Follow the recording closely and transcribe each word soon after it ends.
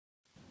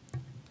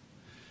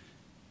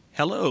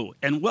Hello,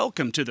 and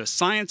welcome to the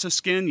Science of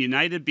Skin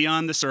United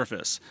Beyond the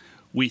Surface.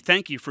 We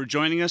thank you for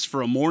joining us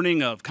for a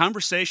morning of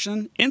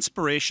conversation,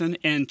 inspiration,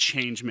 and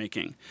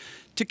change-making.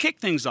 To kick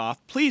things off,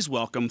 please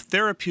welcome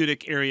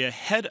Therapeutic Area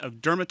Head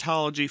of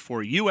Dermatology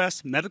for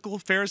U.S. Medical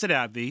Affairs at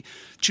AbbVie,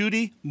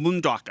 Chudi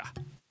Mundwaka.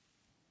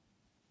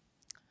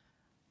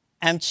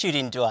 I'm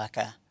Chudi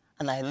Mundwaka,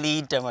 and I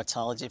lead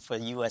dermatology for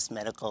U.S.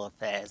 Medical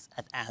Affairs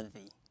at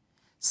AbbVie.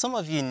 Some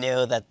of you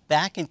know that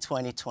back in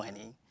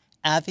 2020,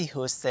 AbbVie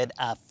hosted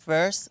our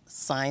first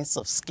Science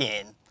of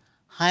Skin,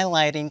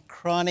 highlighting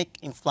chronic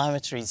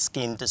inflammatory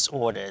skin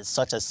disorders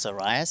such as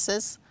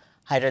psoriasis,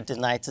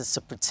 hidradenitis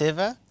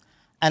suppurativa,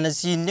 and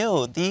as you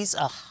know, these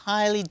are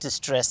highly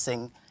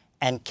distressing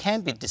and can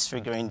be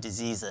disfiguring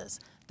diseases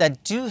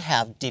that do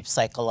have deep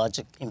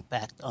psychological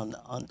impact on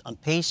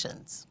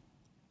patients.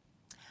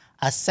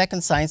 Our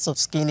second Science of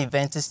Skin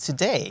event is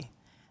today,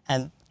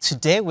 and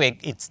today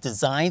it's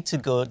designed to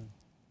go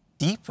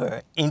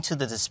deeper into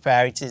the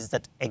disparities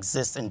that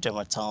exist in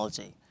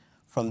dermatology,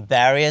 from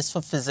barriers for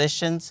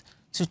physicians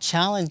to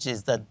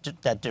challenges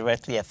that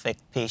directly affect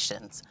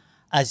patients.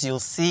 As you'll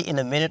see in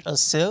a minute or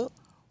so,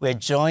 we're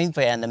joined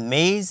by an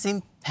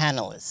amazing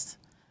panelist,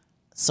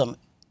 some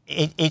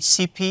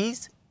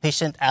HCPs,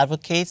 patient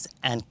advocates,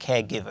 and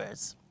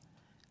caregivers.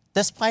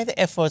 Despite the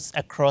efforts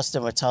across the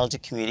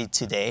dermatology community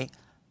today,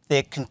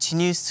 there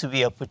continues to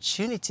be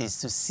opportunities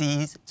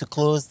to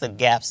close the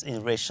gaps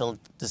in racial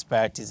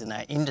disparities in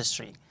our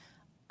industry,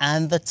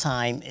 and the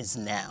time is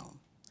now.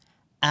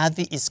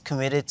 AbbVie is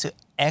committed to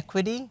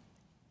equity,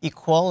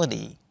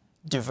 equality,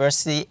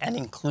 diversity, and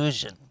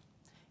inclusion.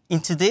 In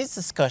today's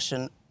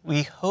discussion,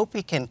 we hope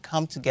we can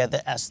come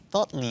together as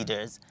thought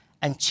leaders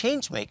and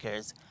change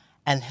makers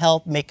and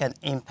help make an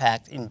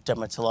impact in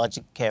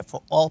dermatologic care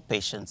for all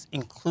patients,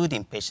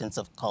 including patients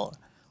of color.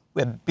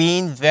 We're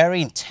being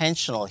very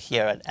intentional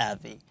here at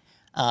AbbVie,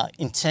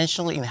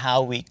 intentional in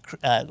how we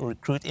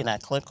recruit in our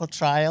clinical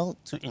trial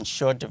to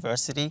ensure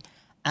diversity,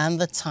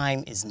 and the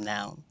time is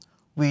now.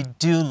 We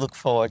do look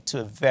forward to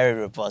a very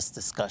robust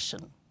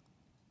discussion.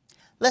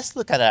 Let's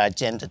look at our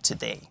agenda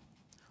today.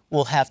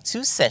 We'll have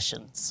 2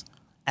 sessions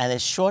and a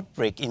short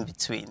break in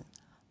between.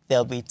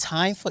 There'll be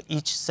time for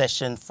each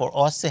session for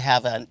us to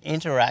have an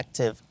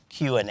interactive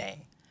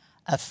Q&A.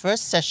 Our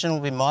first session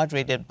will be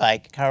moderated by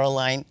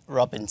Caroline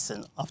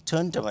Robinson of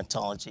Touro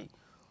Dermatology.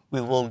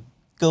 We will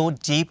go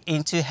deep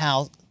into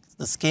how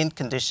the skin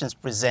conditions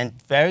present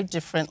very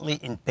differently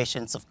in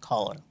patients of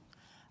color.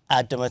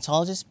 Our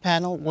dermatologist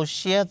panel will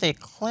share their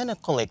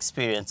clinical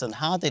experience on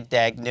how they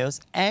diagnose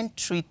and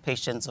treat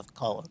patients of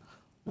color,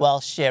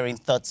 while sharing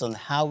thoughts on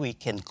how we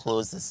can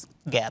close this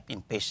gap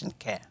in patient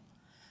care.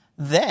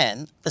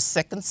 Then, the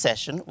second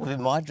session will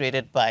be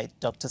moderated by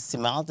Dr.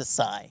 Seemal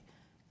Desai,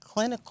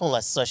 Clinical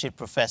Associate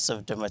Professor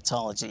of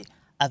Dermatology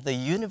at the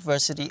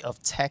University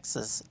of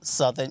Texas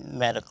Southern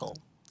Medical.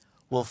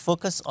 We'll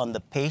focus on the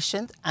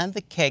patient and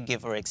the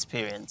caregiver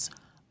experience,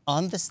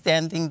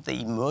 understanding the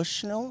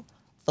emotional,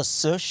 the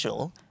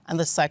social, and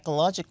the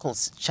psychological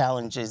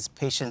challenges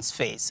patients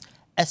face,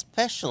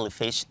 especially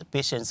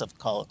patients of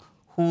color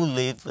who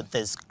live with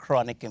these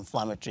chronic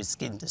inflammatory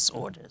skin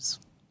disorders.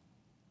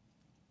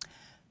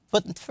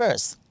 But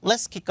first,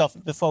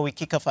 before we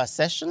kick off our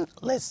session,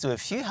 let's do a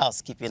few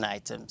housekeeping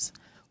items.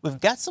 We've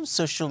got some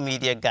social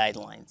media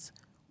guidelines.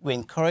 We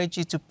encourage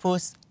you to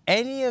post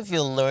any of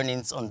your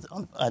learnings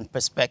and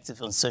perspectives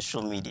on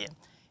social media,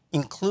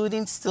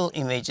 including still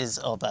images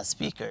of our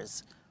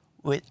speakers.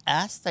 We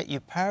ask that you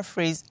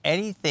paraphrase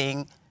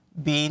anything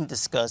being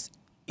discussed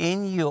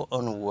in your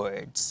own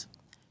words.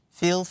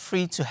 Feel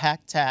free to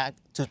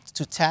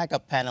tag our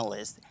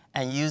panelists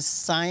and use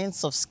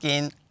Science of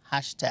Skin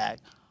hashtag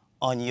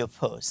on your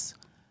posts.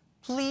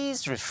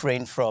 Please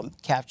refrain from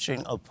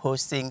capturing or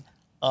posting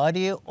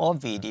audio or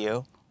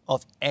video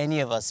of any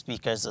of our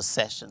speakers or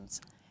sessions,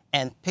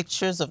 and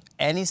pictures of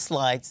any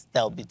slides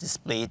that will be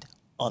displayed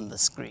on the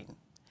screen.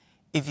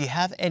 If you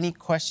have any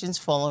questions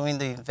following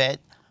the event,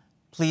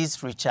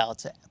 please reach out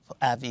to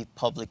AbbVie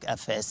Public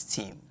Affairs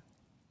team.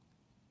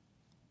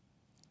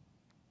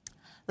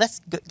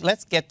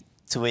 Let's get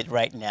to it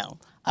right now.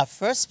 Our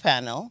first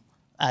panel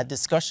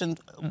discussion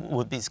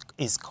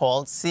is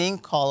called Seeing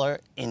Color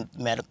in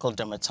Medical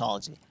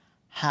Dermatology,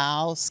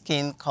 How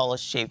Skin Color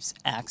Shapes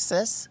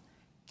Access,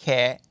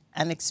 Care,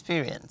 and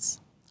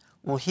Experience.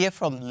 We'll hear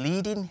from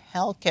leading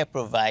healthcare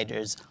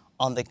providers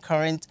on the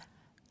current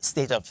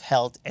state of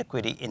health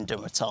equity in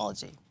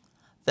dermatology.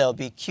 There'll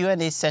be a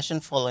Q&A session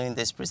following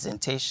this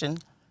presentation.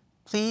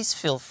 Please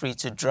feel free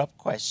to drop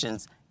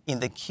questions in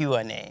the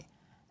Q&A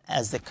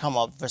as they come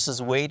up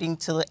versus waiting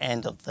till the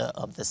end of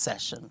the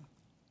session.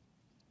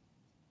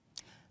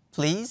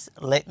 Please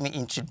let me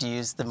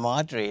introduce the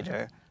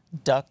moderator,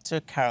 Dr.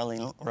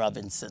 Caroline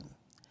Robinson.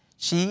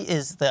 She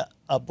is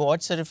a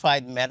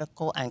board-certified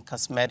medical and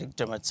cosmetic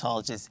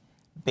dermatologist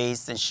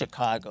based in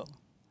Chicago.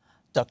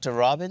 Dr.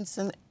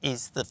 Robinson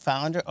is the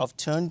founder of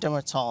Touro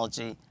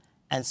Dermatology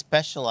and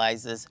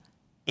specializes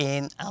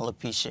in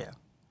alopecia,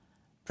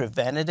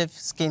 preventative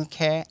skin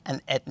care,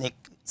 and ethnic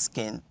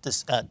skin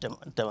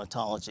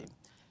dermatology.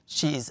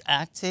 She is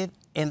active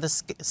in the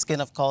Skin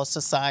of Color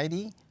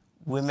Society,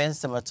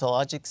 Women's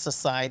Dermatologic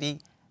Society,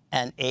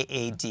 and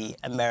AAD,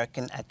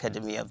 American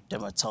Academy of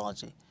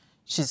Dermatology.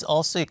 She's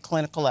also a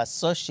clinical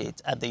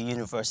associate at the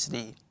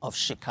University of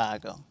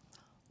Chicago.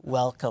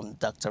 Welcome,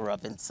 Dr.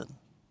 Robinson.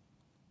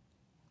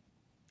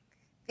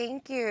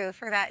 Thank you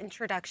for that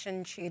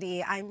introduction,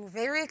 Judy. I'm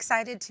very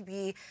excited to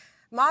be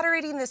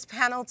moderating this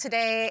panel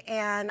today,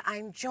 and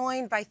I'm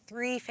joined by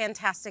three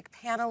fantastic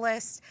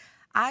panelists.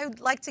 I would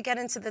like to get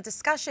into the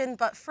discussion,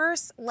 but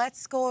first,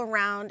 let's go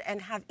around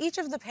and have each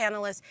of the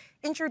panelists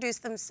introduce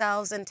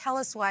themselves and tell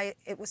us why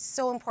it was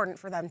so important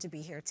for them to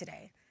be here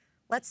today.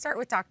 Let's start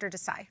with Dr.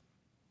 Desai.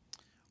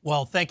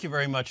 Well, thank you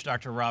very much,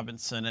 Dr.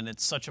 Robinson, and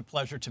it's such a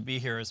pleasure to be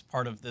here as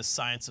part of this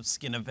Science of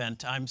Skin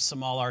event. I'm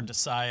Seemal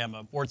Desai. I'm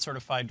a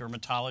board-certified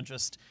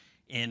dermatologist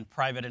in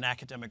private and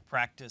academic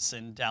practice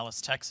in Dallas,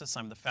 Texas.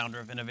 I'm the founder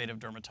of Innovative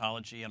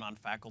Dermatology and on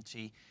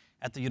faculty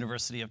at the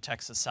University of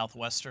Texas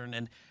Southwestern.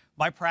 And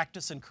my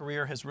practice and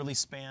career has really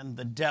spanned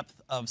the depth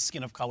of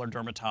skin of color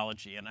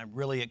dermatology, and I'm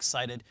really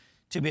excited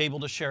to be able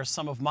to share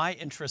some of my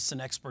interests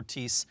and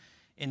expertise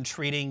in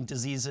treating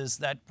diseases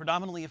that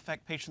predominantly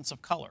affect patients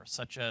of color,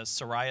 such as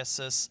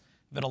psoriasis,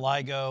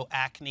 vitiligo,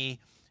 acne,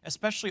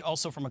 especially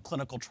also from a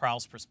clinical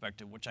trials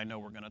perspective, which I know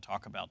we're going to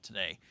talk about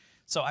today.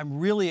 So I'm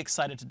really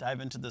excited to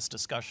dive into this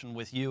discussion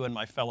with you and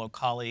my fellow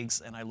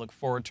colleagues, and I look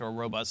forward to a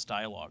robust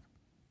dialogue.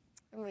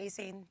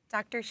 Amazing.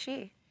 Dr.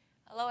 Shi.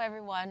 Hello,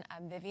 everyone.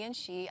 I'm Vivian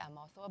Shi. I'm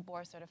also a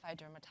board-certified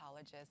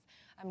dermatologist.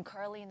 I'm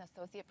currently an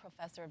associate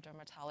professor of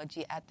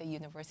dermatology at the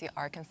University of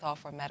Arkansas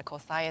for Medical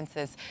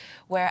Sciences,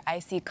 where I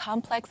see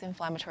complex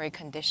inflammatory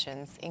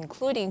conditions,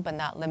 including but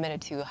not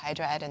limited to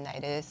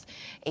hidradenitis,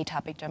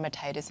 atopic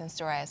dermatitis, and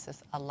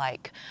psoriasis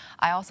alike.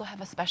 I also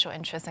have a special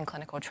interest in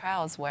clinical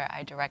trials, where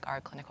I direct our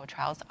clinical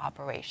trials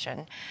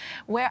operation.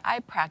 Where I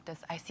practice,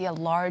 I see a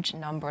large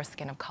number of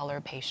skin of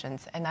color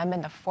patients, and I'm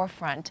in the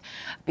forefront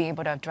being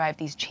able to drive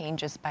these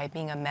changes by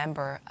being a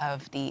member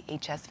of the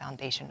HS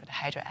Foundation, or the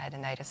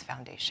Hidradenitis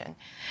Foundation.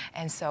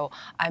 And so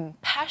I'm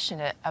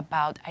passionate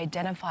about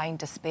identifying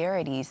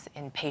disparities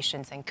in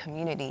patients and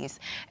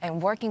communities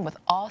and working with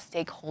all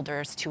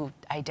stakeholders to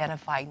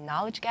identify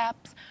knowledge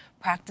gaps,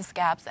 practice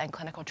gaps, and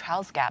clinical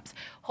trials gaps.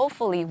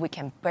 Hopefully, we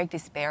can break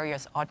these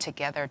barriers all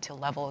together to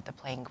level the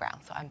playing ground.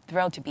 So I'm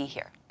thrilled to be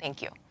here.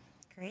 Thank you.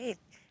 Great.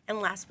 And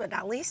last but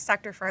not least,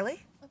 Dr.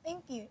 Farley. Well,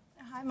 thank you.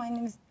 Hi, my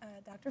name is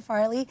Dr.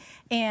 Farley,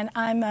 and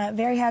I'm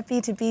very happy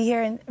to be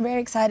here and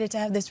very excited to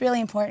have this really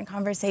important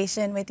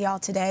conversation with y'all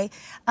today.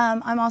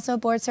 I'm also a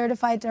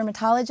board-certified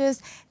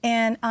dermatologist,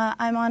 and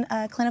I'm on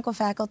clinical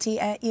faculty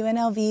at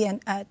UNLV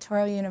and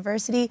Touro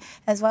University,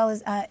 as well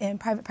as in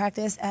private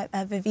practice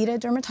at Vivian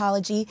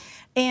Dermatology.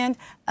 And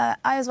I,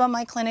 as well,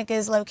 my clinic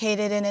is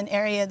located in an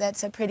area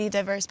that's a pretty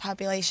diverse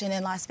population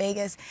in Las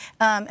Vegas,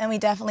 and we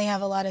definitely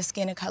have a lot of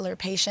skin of color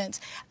patients.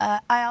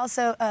 I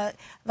also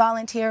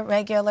volunteer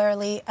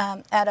regularly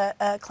at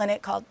a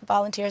clinic called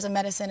Volunteers of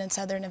Medicine in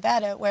Southern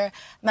Nevada, where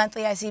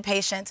monthly I see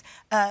patients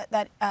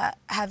that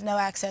have no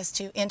access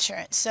to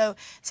insurance. So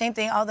same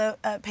thing, although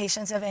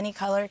patients of any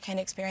color can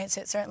experience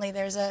it, certainly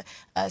there's a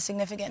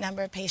significant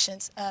number of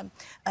patients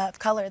of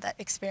color that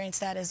experience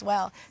that as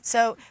well.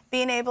 So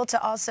being able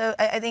to also,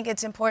 I think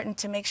it's important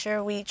to make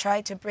sure we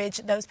try to bridge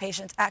those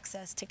patients'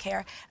 access to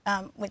care,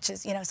 which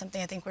is,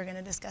 something I think we're going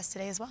to discuss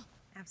today as well.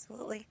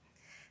 Absolutely.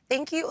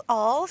 Thank you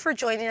all for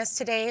joining us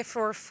today.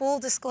 For full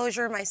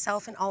disclosure,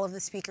 myself and all of the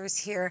speakers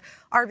here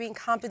are being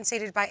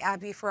compensated by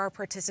AbbVie for our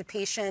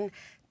participation.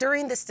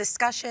 During this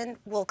discussion,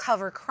 we'll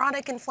cover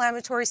chronic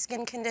inflammatory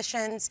skin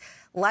conditions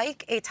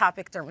like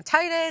atopic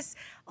dermatitis,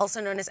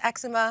 also known as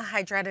eczema,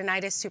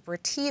 hidradenitis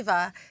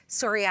suppurativa,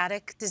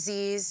 psoriatic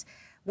disease,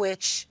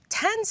 which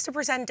tends to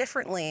present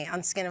differently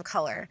on skin of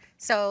color.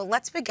 So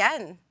let's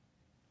begin.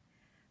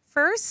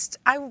 First,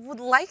 I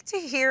would like to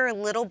hear a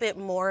little bit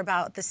more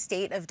about the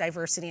state of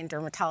diversity in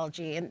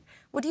dermatology. And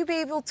would you be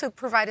able to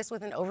provide us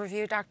with an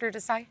overview, Dr.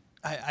 Desai?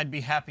 I'd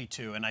be happy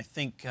to, and I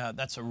think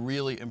that's a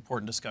really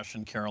important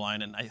discussion,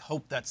 Caroline, and I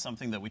hope that's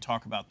something that we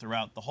talk about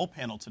throughout the whole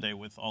panel today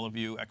with all of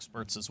you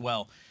experts as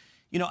well.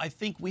 I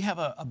think we have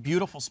a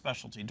beautiful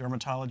specialty.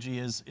 Dermatology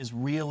is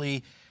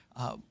really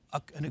a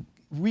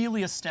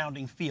really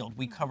astounding field.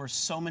 We cover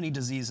so many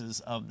diseases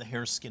of the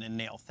hair, skin, and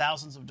nail,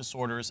 thousands of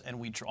disorders, and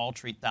we all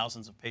treat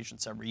thousands of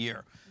patients every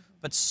year.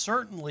 But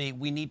certainly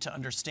we need to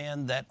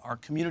understand that our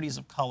communities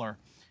of color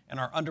and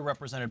our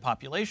underrepresented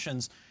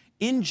populations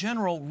in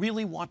general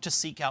really want to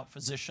seek out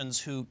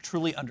physicians who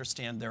truly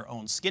understand their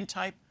own skin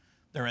type,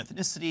 their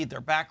ethnicity,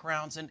 their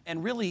backgrounds,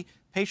 and really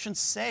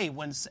patients say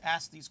when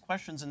asked these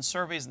questions in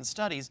surveys and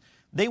studies,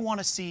 they want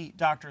to see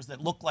doctors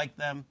that look like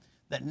them,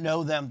 that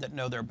know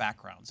their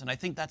backgrounds. And I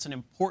think that's an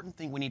important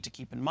thing we need to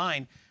keep in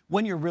mind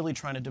when you're really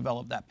trying to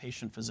develop that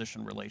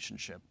patient-physician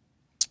relationship.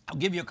 I'll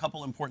give you a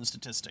couple important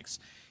statistics.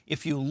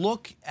 If you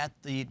look at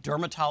the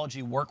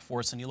dermatology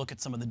workforce and you look at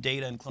some of the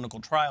data in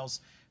clinical trials,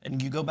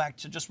 and you go back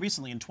to just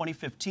recently in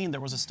 2015, there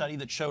was a study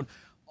that showed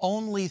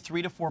only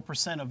 3 to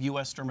 4% of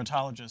U.S.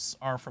 dermatologists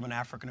are from an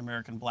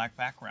African-American Black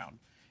background.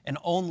 and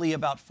only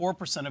about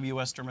 4% of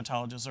U.S.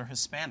 dermatologists are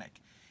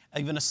Hispanic.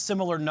 Even a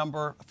similar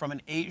number from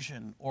an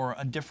Asian or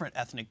a different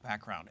ethnic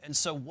background. And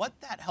so what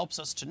that helps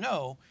us to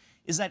know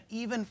is that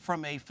even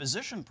from a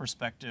physician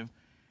perspective,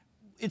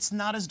 it's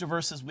not as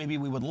diverse as maybe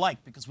we would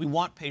like, because we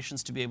want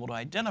patients to be able to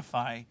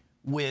identify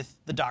with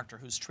the doctor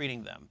who's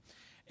treating them.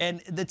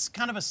 And that's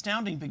kind of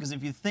astounding, because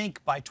if you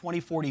think by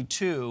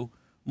 2042,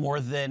 more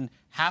than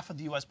half of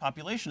the U.S.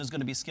 population is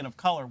going to be skin of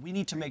color, we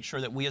need to make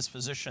sure that we as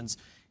physicians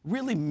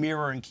really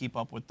mirror and keep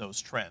up with those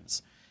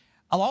trends.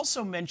 I'll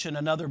also mention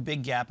another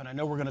big gap, and I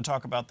know we're going to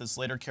talk about this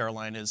later,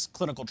 Caroline, is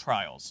clinical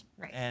trials.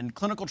 Right. And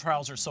clinical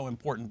trials are so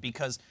important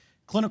because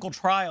clinical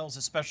trials,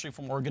 especially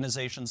from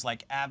organizations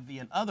like AbbVie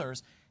and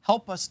others,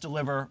 help us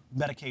deliver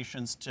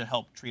medications to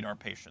help treat our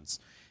patients,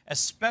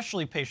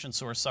 especially patients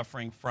who are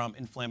suffering from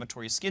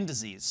inflammatory skin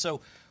disease.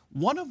 So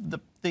one of the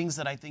things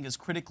that I think is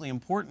critically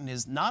important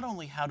is not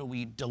only how do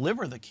we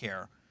deliver the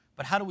care,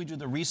 but how do we do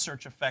the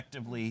research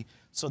effectively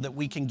so that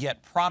we can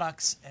get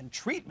products and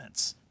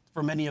treatments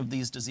for many of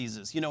these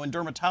diseases. You know, in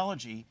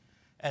dermatology,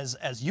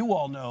 as you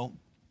all know,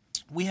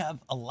 we have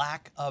a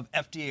lack of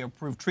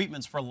FDA-approved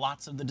treatments for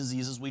lots of the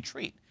diseases we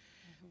treat.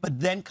 But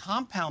then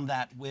compound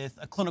that with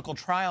a clinical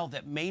trial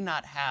that may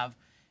not have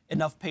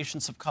enough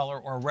patients of color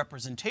or a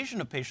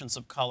representation of patients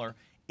of color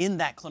in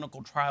that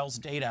clinical trials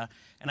data.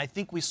 And I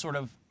think we sort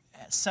of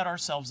set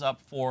ourselves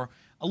up for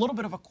a little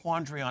bit of a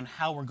quandary on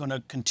how we're going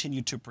to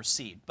continue to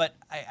proceed. But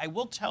I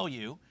will tell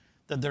you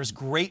that there's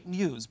great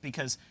news,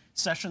 because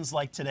sessions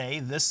like today,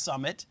 this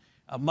summit,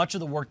 much of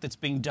the work that's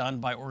being done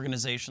by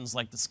organizations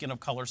like the Skin of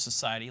Color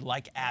Society,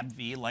 like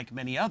AbbVie, like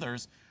many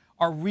others,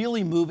 are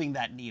really moving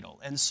that needle.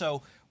 And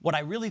so what I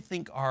really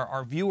think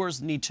our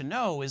viewers need to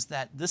know is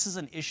that this is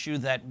an issue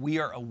that we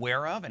are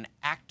aware of and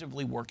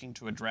actively working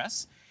to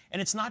address.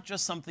 And it's not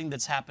just something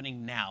that's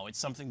happening now. It's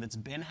something that's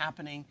been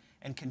happening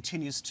and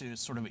continues to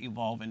sort of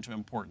evolve into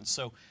importance.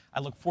 So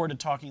I look forward to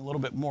talking a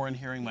little bit more and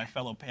hearing my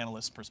fellow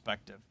panelists'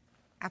 perspective.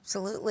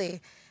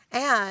 Absolutely.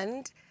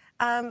 And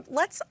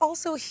let's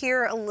also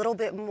hear a little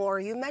bit more.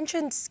 You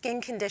mentioned skin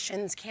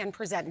conditions can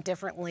present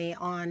differently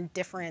on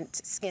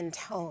different skin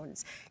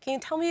tones. Can you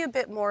tell me a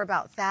bit more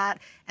about that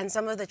and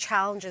some of the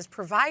challenges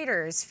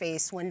providers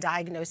face when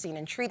diagnosing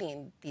and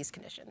treating these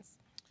conditions?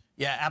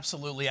 Yeah,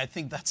 absolutely. I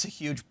think that's a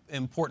huge,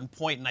 important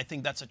point, and I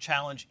think that's a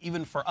challenge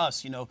even for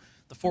us. You know,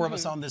 the four of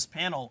us on this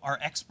panel are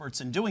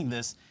experts in doing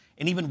this,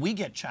 and even we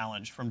get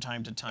challenged from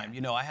time to time.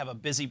 You know, I have a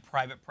busy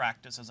private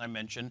practice, as I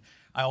mentioned.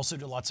 I also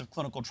do lots of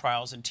clinical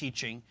trials and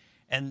teaching,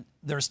 and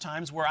there's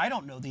times where I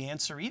don't know the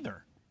answer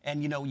either.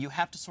 And, you know, you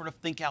have to sort of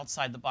think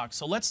outside the box.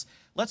 So let's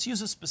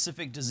use a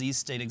specific disease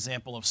state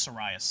example of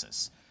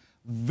psoriasis.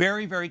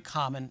 Very, very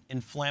common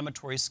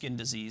inflammatory skin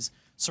disease.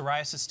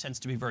 Psoriasis tends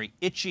to be very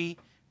itchy,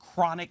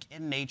 chronic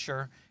in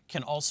nature,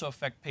 can also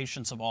affect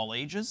patients of all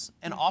ages,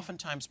 and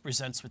oftentimes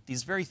presents with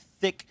these very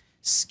thick,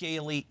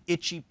 scaly,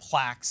 itchy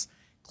plaques,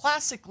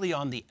 classically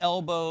on the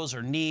elbows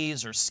or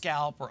knees or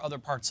scalp or other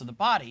parts of the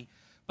body.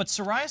 But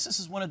psoriasis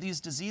is one of these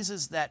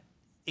diseases that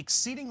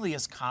exceedingly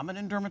is common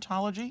in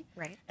dermatology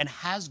and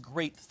has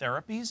great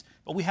therapies,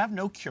 but we have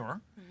no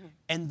cure.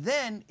 And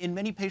then in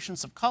many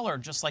patients of color,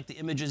 just like the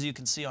images you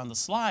can see on the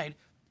slide,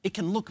 it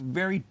can look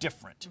very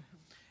different.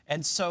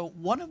 And so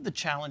one of the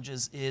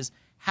challenges is,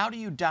 how do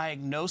you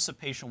diagnose a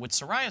patient with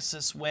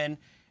psoriasis when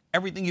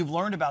everything you've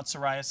learned about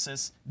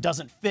psoriasis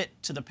doesn't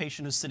fit to the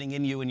patient who's sitting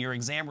in your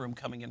exam room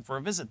coming in for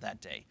a visit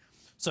that day?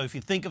 So if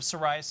you think of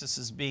psoriasis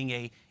as being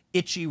a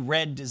itchy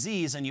red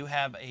disease and you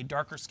have a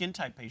darker skin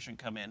type patient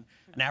come in,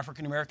 an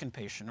African American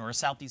patient or a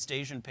Southeast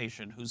Asian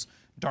patient who's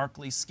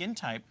darkly skin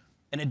type,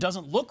 and it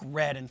doesn't look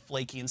red and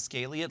flaky and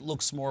scaly, it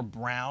looks more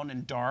brown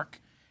and dark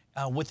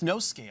with no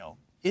scale.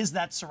 Is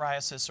that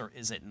psoriasis or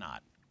is it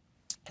not?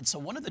 And so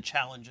one of the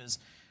challenges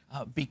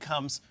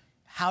becomes,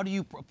 how do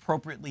you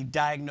appropriately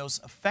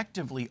diagnose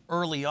effectively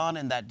early on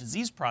in that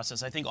disease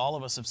process? I think all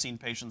of us have seen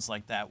patients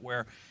like that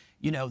where,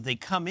 you know, they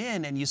come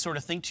in and you sort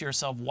of think to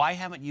yourself, why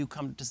haven't you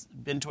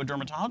been to a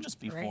dermatologist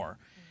before?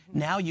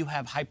 Now you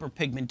have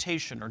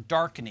hyperpigmentation or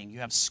darkening, you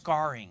have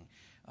scarring,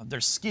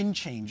 there's skin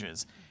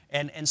changes.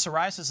 And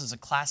psoriasis is a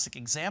classic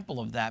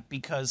example of that,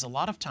 because a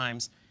lot of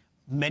times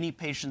many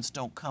patients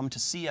don't come to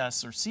see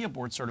us or see a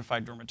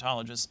board-certified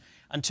dermatologist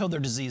until their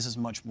disease is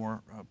much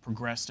more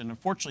progressed, and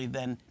unfortunately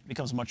then it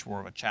becomes much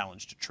more of a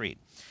challenge to treat.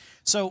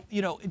 So,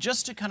 you know,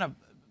 just to kind of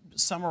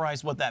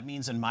summarize what that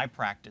means in my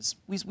practice,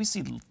 we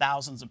see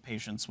thousands of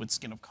patients with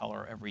skin of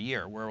color every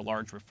year. We're a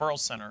large referral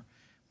center.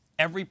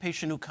 Every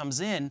patient who comes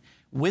in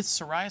with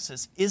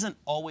psoriasis isn't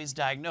always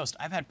diagnosed.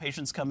 I've had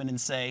patients come in and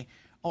say,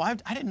 oh, I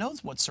didn't know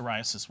what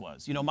psoriasis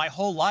was. You know, my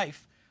whole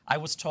life I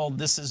was told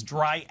this is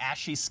dry,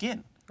 ashy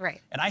skin.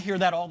 And I hear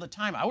that all the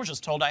time. I was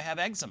just told I have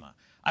eczema.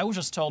 I was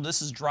just told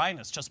this is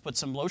dryness, just put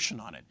some lotion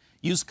on it.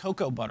 Use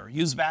cocoa butter,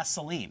 use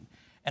Vaseline.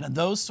 And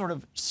those sort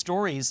of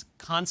stories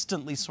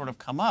constantly sort of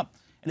come up.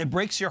 And it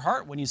breaks your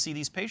heart when you see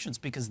these patients,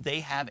 because they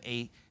have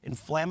a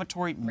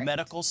inflammatory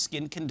medical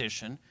skin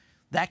condition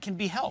that can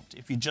be helped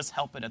if you just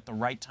help it at the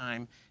right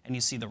time and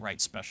you see the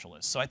right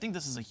specialist. So I think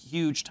this is a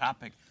huge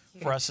topic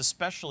for us,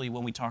 especially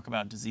when we talk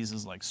about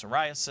diseases like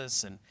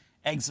psoriasis and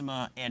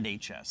eczema and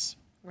HS.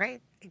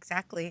 Right,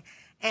 exactly.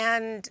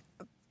 And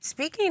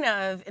speaking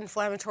of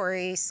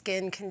inflammatory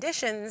skin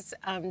conditions,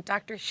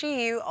 Dr.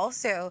 Shi, you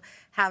also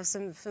have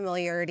some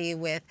familiarity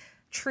with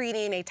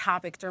treating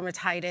atopic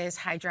dermatitis,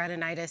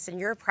 hidradenitis in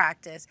your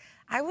practice.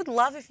 I would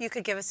love if you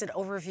could give us an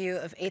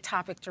overview of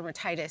atopic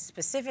dermatitis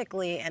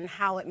specifically and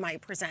how it might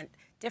present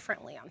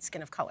differently on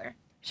skin of color.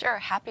 Sure,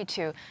 happy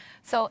to.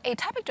 So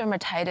atopic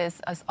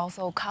dermatitis is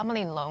also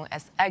commonly known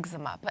as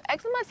eczema, but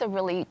eczema is a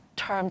really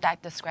term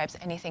that describes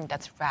anything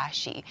that's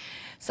rashy.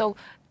 So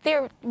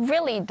they're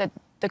really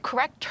the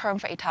correct term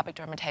for atopic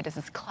dermatitis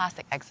is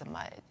classic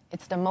eczema.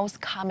 It's the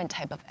most common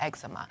type of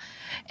eczema.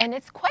 And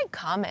it's quite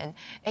common.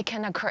 It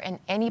can occur in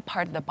any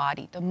part of the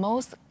body. The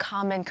most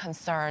common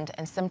concern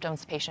and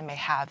symptoms patient may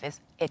have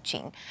is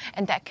itching,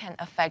 and that can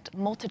affect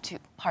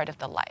multitude part of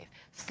the life,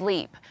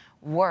 sleep,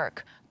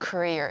 work,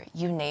 career,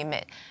 you name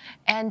it.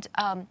 And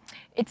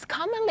it's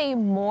commonly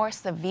more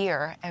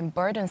severe and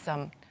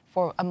burdensome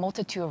for a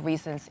multitude of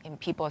reasons in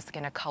people of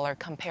skin of color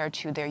compared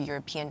to their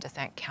European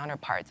descent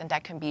counterparts. And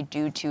that can be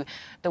due to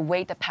the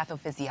way the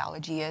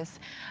pathophysiology is,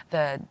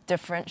 the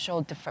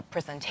differential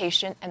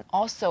presentation, and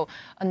also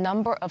a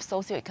number of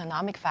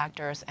socioeconomic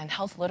factors and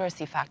health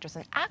literacy factors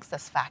and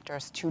access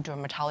factors to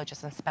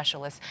dermatologists and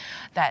specialists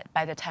that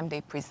by the time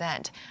they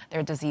present,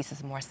 their disease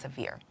is more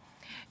severe.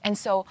 And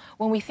so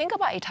when we think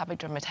about atopic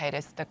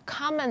dermatitis, the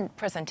common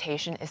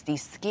presentation is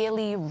these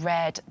scaly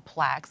red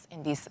plaques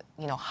in these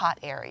hot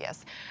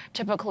areas.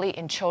 Typically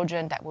in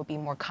children, that will be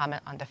more common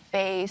on the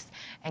face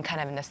and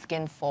kind of in the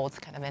skin folds,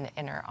 kind of in the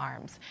inner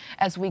arms.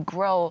 As we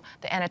grow,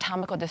 the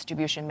anatomical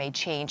distribution may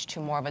change to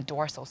more of a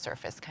dorsal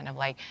surface, kind of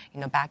like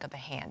back of the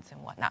hands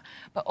and whatnot.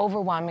 But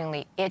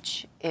overwhelmingly,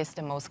 itch is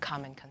the most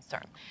common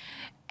concern.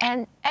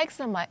 And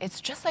eczema,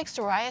 it's just like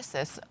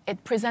psoriasis.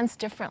 It presents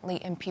differently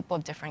in people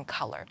of different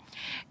color.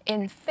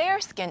 In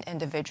fair-skinned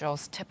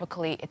individuals,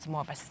 typically it's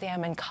more of a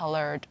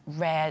salmon-colored,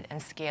 red, and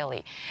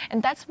scaly.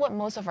 And that's what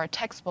most of our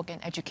textbook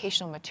and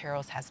educational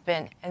materials has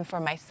been. And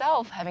for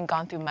myself, having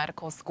gone through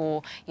medical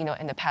school,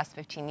 in the past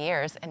 15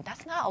 years, and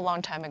that's not a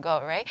long time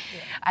ago, right?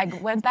 Yeah. I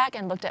went back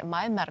and looked at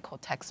my medical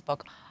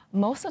textbook.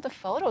 Most of the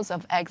photos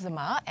of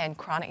eczema and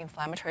chronic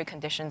inflammatory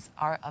conditions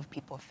are of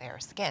people with fair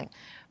skin.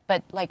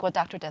 But like what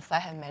Dr.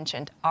 Desai had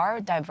mentioned, our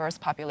diverse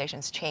population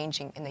is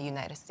changing in the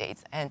United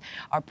States, and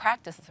our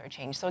practices are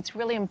changing. So it's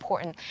really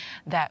important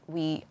that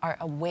we are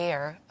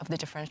aware of the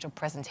differential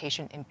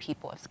presentation in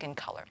people of skin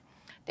color.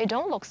 They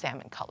don't look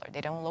salmon color. They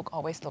don't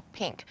always look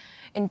pink.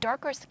 In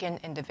darker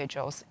skinned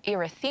individuals,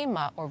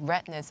 erythema or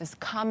redness is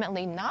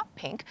commonly not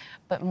pink,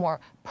 but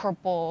more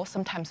purple,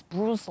 sometimes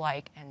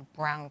bruise-like, and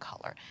brown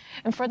color.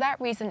 And for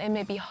that reason, it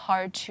may be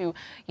hard to,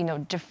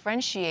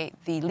 differentiate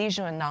the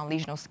lesional and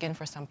non-lesional skin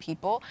for some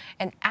people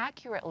and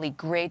accurately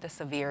grade the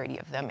severity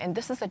of them. And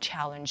this is a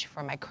challenge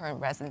for my current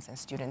residents and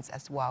students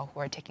as well, who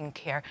are taking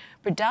care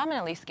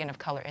predominantly skin of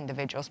color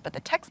individuals, but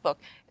the textbook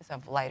is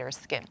of lighter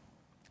skin.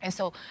 And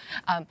so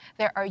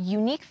there are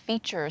unique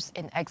features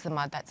in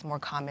eczema that's more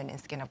common in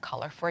skin of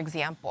color. For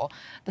example,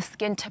 the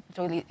skin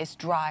typically is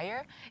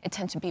drier. It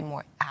tends to be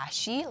more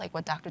ashy, like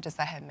what Dr.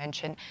 Desai had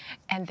mentioned.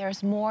 And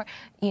there's more,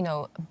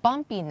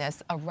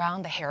 bumpiness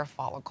around the hair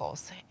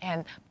follicles.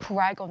 And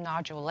prurigo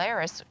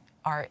nodularis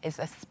is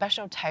a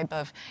special type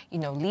of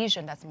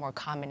lesion that's more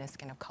common in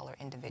skin of color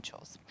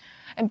individuals.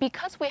 And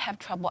because we have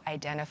trouble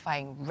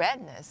identifying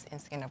redness in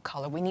skin of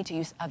color, we need to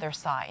use other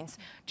signs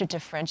to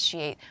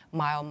differentiate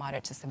mild,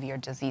 moderate to severe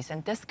disease.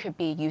 And this could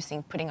be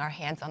putting our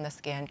hands on the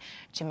skin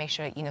to make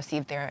sure, see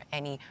if there are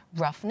any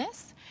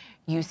roughness,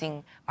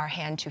 using our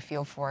hand to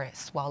feel for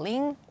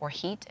swelling or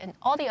heat, and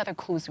all the other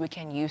clues we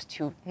can use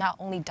to not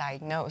only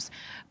diagnose,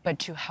 but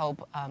to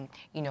help,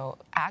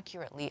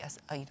 accurately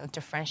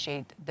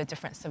differentiate the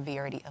different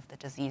severity of the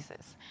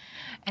diseases.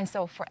 And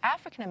so for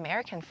African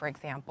American, for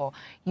example,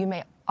 you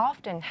may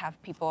often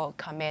have people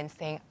come in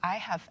saying, I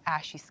have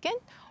ashy skin,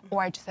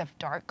 or I just have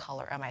dark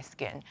color on my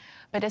skin.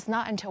 But it's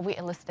not until we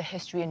elicit the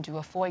history and do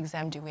a full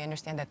exam do we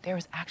understand that there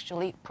is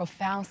actually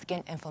profound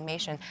skin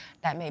inflammation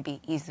that may be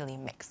easily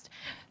missed.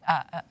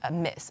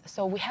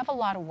 So we have a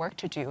lot of work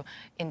to do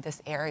in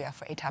this area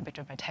for atopic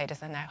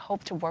dermatitis, and I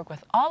hope to work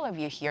with all of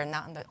you here,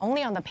 not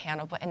only on the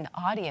panel, but in the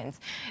audience,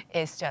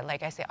 is to,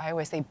 like I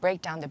always say,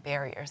 break down the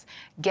barriers,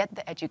 get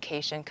the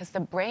education, because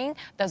the brain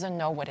doesn't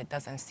know what it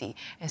doesn't see.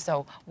 And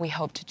so we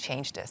hope to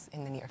change this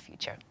in the near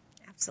future.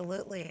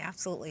 Absolutely,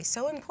 absolutely.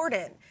 So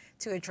important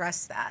to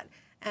address that.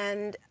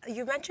 And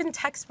you mentioned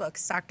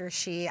textbooks, Dr.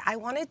 Shi. I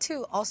wanted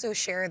to also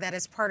share that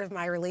as part of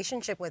my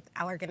relationship with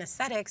Allergan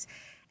Aesthetics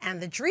and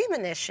the DREAM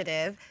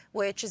Initiative,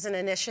 which is an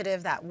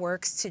initiative that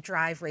works to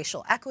drive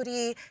racial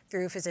equity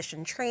through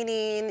physician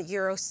training,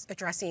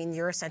 addressing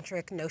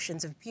Eurocentric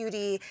notions of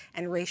beauty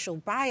and racial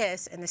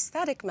bias in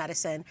aesthetic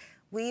medicine.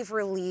 We've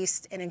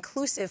released an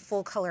inclusive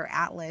full-color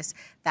atlas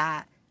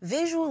that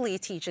visually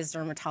teaches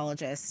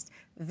dermatologists,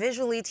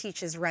 visually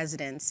teaches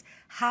residents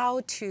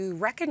how to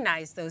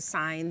recognize those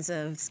signs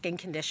of skin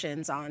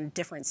conditions on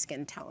different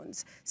skin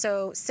tones.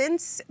 So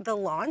since the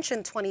launch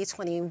in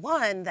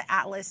 2021, the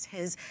Atlas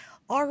has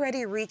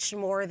already reached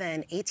more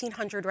than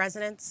 1,800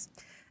 residents,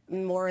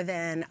 more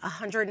than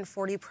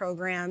 140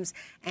 programs,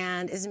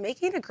 and is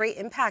making a great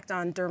impact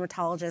on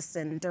dermatologists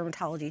and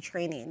dermatology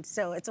training.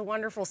 So it's a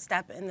wonderful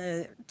step in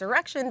the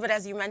direction, but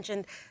as you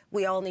mentioned,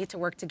 we all need to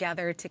work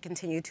together to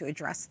continue to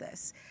address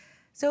this.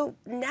 So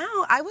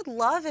now I would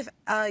love if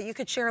you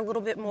could share a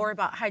little bit more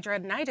about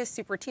hidradenitis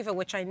suppurativa,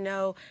 which I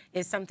know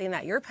is something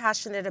that you're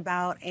passionate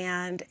about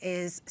and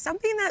is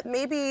something that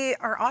maybe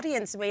our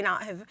audience may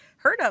not have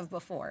heard of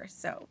before.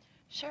 So.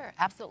 Sure,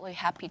 absolutely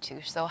happy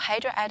to. So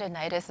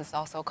hidradenitis is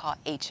also called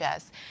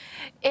HS.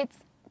 It's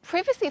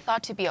previously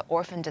thought to be an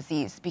orphan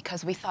disease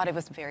because we thought it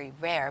was very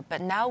rare, but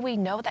now we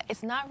know that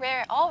it's not rare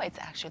at all. It's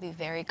actually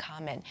very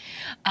common.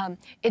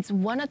 It's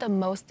one of the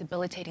most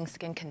debilitating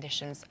skin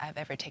conditions I've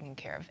ever taken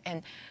care of.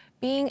 And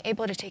being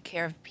able to take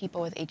care of people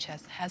with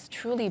HS has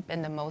truly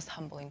been the most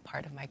humbling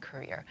part of my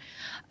career.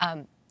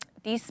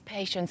 These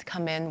patients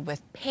come in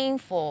with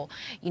painful,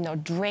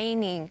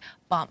 draining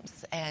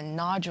bumps and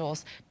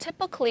nodules,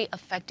 typically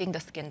affecting the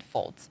skin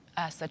folds,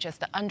 such as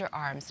the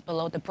underarms,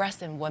 below the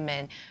breast in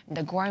women,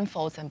 the groin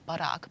folds and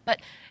buttock. But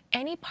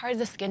any part of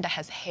the skin that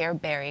has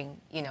hair-bearing,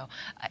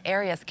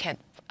 areas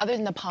other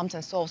than the palms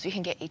and soles, you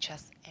can get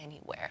HS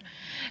anywhere.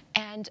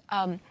 And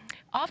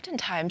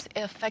oftentimes, it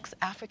affects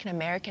African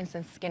Americans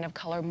and skin of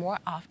color more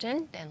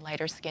often than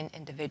lighter skinned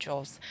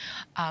individuals.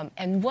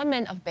 And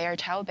women of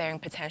childbearing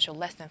potential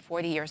less than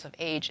 40 years of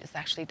age is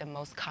actually the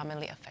most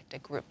commonly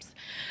affected groups.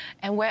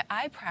 And where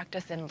I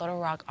practice in Little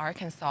Rock,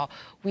 Arkansas,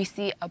 we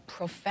see a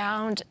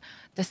profound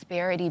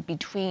disparity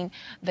between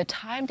the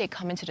time they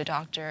come into the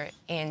doctor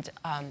and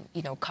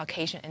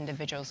Caucasian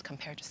individuals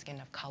compared to skin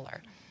of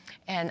color.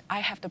 And I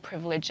have the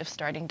privilege of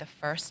starting the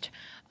first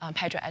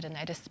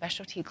hidradenitis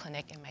specialty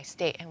clinic in my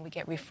state, and we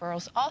get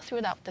referrals all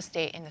throughout the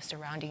state and the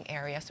surrounding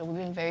area. So we've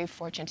been very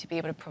fortunate to be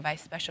able to provide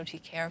specialty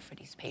care for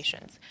these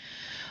patients.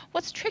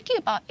 What's tricky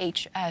about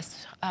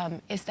HS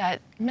is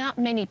that not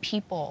many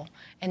people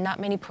and not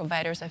many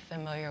providers are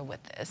familiar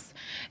with this.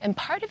 And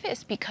part of it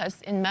is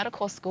because in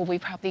medical school, we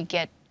probably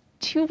get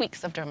 2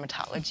 weeks of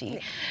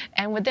dermatology.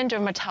 And within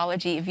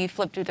dermatology, if you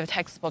flip through the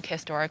textbook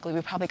historically,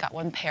 we probably got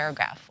 1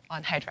 paragraph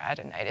on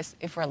hidradenitis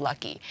if we're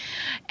lucky.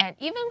 And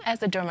even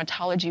as a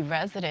dermatology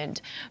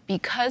resident,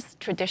 because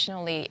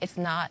traditionally it's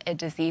not a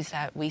disease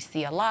that we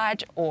see a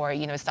lot, or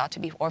it's thought to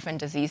be orphan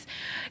disease,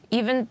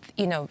 even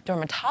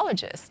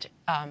dermatologists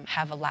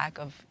have a lack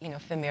of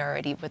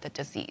familiarity with the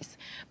disease.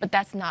 But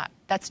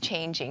that's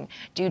changing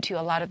due to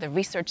a lot of the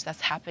research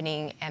that's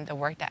happening and the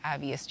work that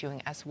AbbVie is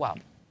doing as well.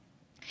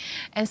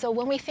 And so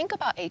when we think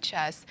about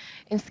HS,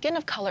 in skin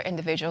of color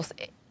individuals,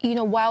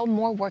 while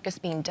more work is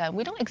being done,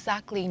 we don't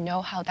exactly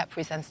know how that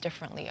presents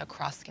differently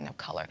across skin of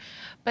color.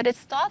 But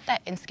it's thought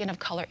that in skin of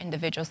color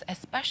individuals,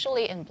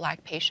 especially in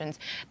Black patients,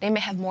 they may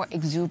have more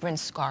exuberant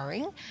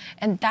scarring,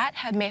 and that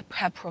may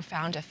have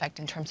profound effect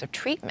in terms of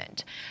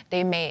treatment.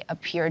 They may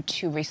appear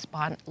to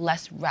respond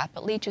less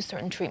rapidly to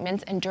certain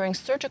treatments, and during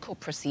surgical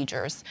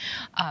procedures,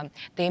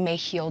 they may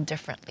heal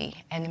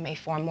differently, and they may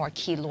form more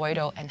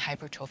keloidal and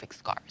hypertrophic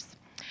scars.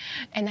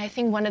 And I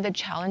think one of the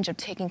challenges of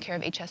taking care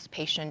of HS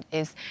patients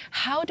is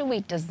how do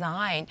we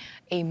design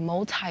a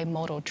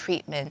multimodal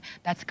treatment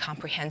that's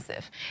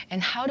comprehensive?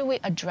 And how do we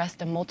address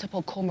the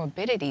multiple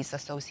comorbidities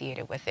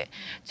associated with it?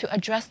 To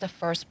address the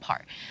first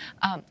part,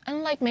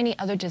 unlike many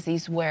other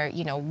diseases where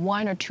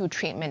 1 or 2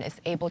 treatment is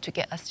able to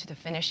get us to the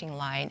finishing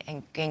line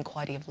and gain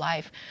quality of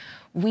life,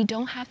 we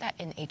don't have that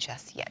in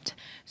HS yet.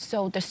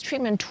 So this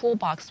treatment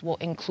toolbox will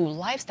include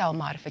lifestyle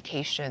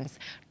modifications,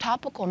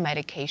 topical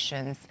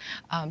medications,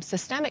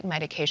 systemic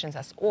medications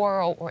as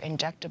oral or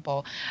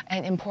injectable,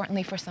 and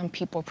importantly for some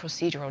people,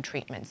 procedural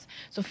treatments.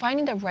 So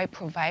finding the right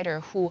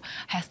provider who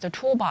has the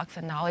toolbox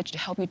and knowledge to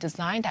help you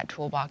design that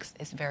toolbox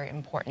is very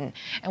important.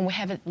 And we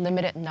have a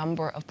limited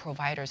number of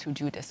providers who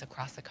do this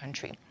across the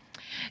country.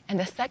 And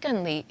the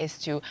secondly is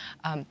to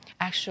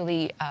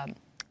actually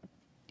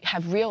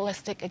have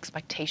realistic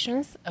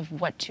expectations of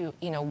what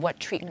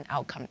treatment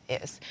outcome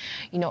is.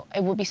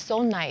 It would be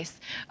so nice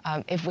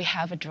if we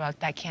have a drug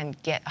that can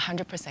get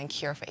 100%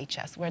 cure for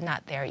HS. We're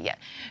not there yet.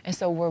 And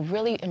so we're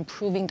really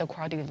improving the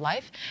quality of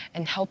life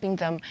and helping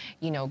them,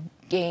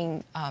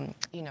 gain,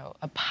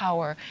 a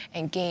power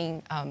and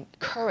gain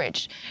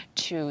courage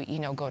to,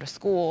 go to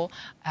school,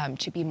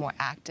 to be more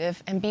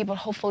active and be able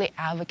to hopefully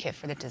advocate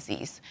for the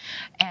disease.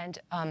 And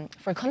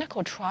for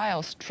clinical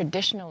trials,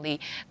 traditionally,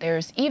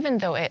 even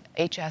though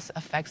HS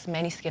affects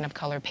many skin of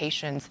color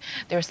patients,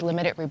 there's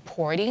limited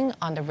reporting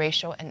on the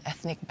racial and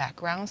ethnic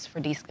backgrounds for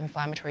these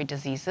inflammatory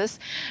diseases.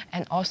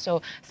 And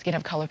also, skin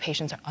of color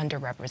patients are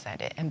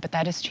underrepresented, but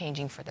that is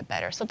changing for the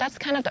better. So that's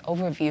kind of the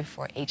overview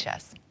for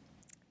HS.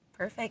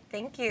 Perfect,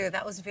 thank you.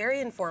 That was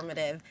very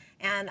informative.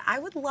 And I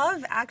would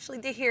love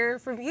actually to hear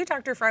from you,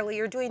 Dr. Farley.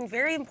 You're doing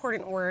very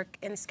important work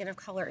in skin of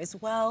color as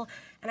well.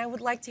 And I would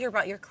like to hear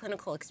about your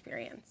clinical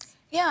experience.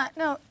 Yeah,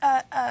 no,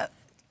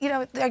 you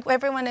know, like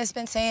everyone has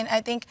been saying, I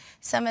think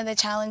some of the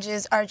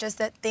challenges are just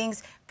that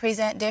things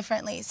present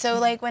differently. So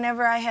like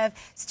whenever I have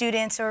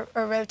students or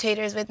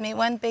rotators with me,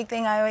 one big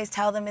thing I always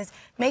tell them is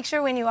make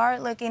sure when you are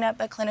looking up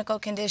a clinical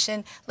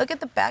condition, look at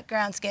the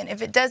background skin.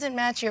 If it doesn't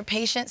match your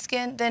patient's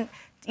skin, then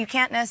you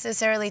can't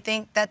necessarily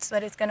think that's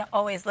what it's going to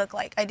always look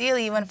like.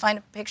 Ideally, you want to find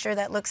a picture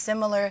that looks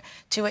similar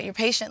to what your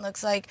patient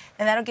looks like,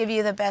 and that'll give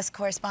you the best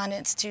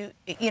correspondence to,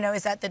 you know,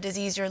 is that the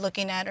disease you're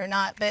looking at or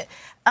not. But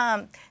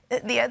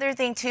the other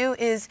thing too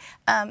is,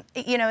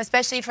 you know,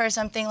 especially for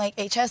something like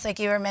HS, like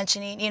you were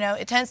mentioning, you know,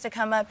 it tends to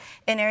come up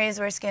in areas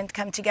where skin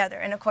come together.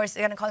 And of course,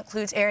 it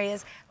includes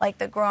areas like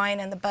the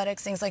groin and the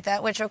buttocks, things like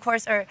that, which of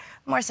course are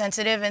more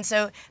sensitive. And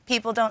so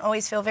people don't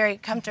always feel very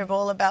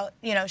comfortable about,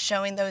 you know,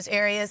 showing those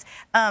areas.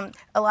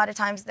 A lot of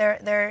times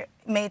they're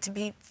made to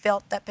be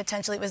felt that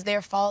potentially it was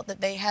their fault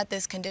that they had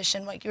this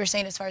condition, like you were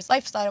saying, as far as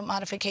lifestyle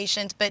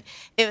modifications, but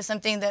it was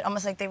something that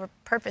almost like they were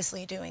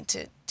purposely doing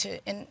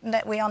and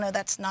that we all know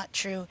that's not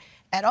true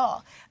at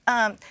all.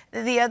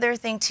 The other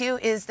thing too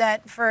is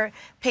that for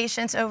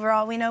patients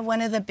overall, we know one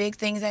of the big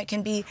things that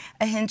can be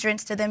a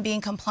hindrance to them being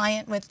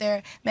compliant with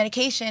their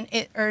medication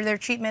or their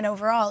treatment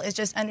overall is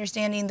just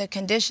understanding the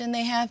condition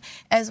they have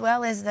as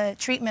well as the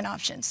treatment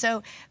options.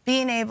 So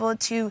being able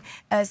to,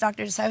 as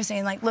Dr. Desai was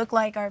saying, like look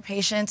like our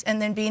patients,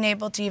 and then being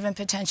able to even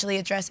potentially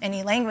address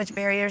any language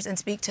barriers and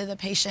speak to the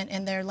patient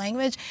in their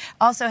language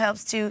also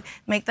helps to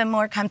make them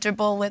more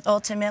comfortable with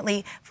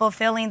ultimately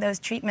fulfilling those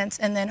treatments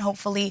and then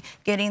hopefully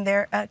getting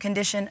their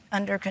condition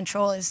under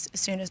control as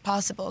soon as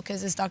possible.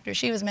 Because as Dr.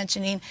 Shi was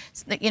mentioning,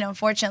 you know,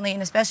 unfortunately,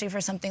 and especially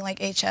for something like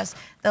HS,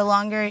 the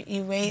longer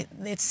you wait,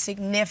 it's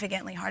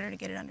significantly harder to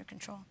get it under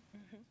control.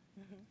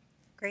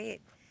 Great.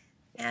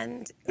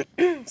 And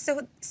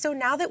so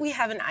now that we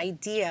have an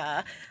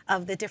idea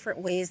of the different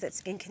ways that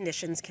skin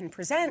conditions can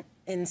present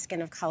in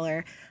skin of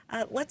color,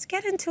 let's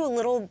get into a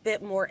little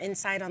bit more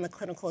insight on the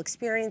clinical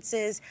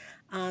experiences,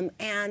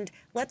 and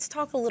let's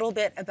talk a little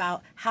bit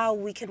about how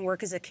we can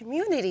work as a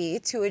community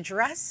to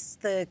address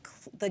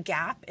the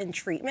gap in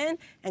treatment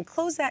and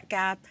close that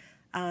gap.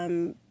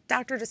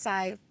 Dr.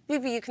 Desai,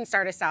 maybe you can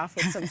start us off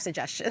with some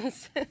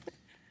suggestions.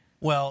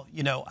 Well,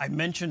 you know, I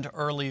mentioned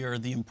earlier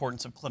the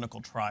importance of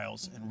clinical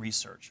trials and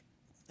research.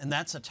 And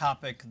that's a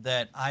topic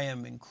that I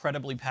am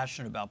incredibly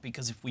passionate about,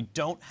 because if we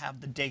don't have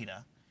the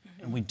data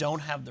and we don't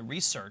have the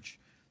research,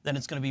 then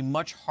it's going to be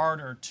much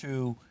harder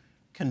to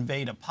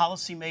convey to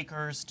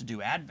policymakers, to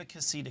do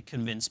advocacy, to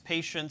convince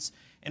patients,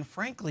 and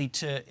frankly,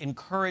 to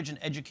encourage and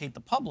educate the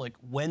public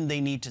when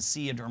they need to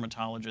see a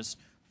dermatologist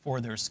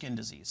for their skin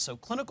disease. So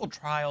clinical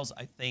trials,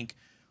 I think,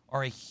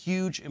 are a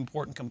huge,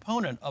 important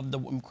component of the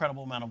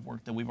incredible amount of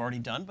work that we've already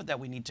done, but that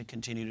we need to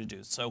continue to do.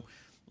 So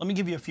let me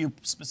give you a few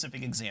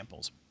specific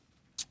examples.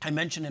 I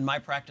mentioned in my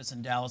practice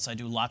in Dallas, I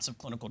do lots of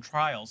clinical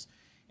trials.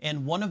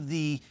 And one of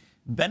the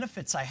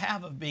benefits I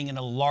have of being in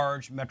a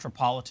large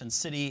metropolitan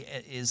city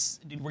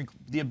is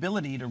the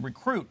ability to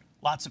recruit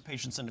lots of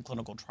patients into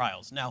clinical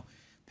trials. Now,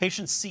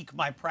 patients seek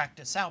my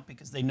practice out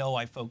because they know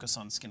I focus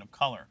on skin of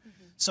color.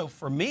 So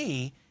for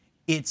me,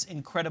 it's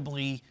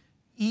incredibly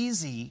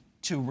easy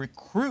to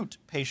recruit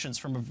patients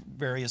from a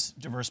various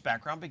diverse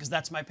background because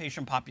that's my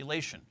patient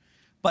population.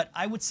 But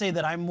I would say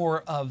that I'm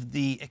more of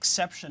the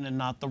exception and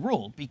not the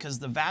rule, because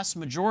the vast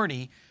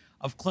majority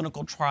of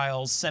clinical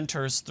trials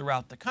centers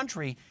throughout the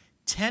country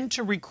tend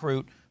to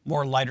recruit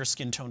more lighter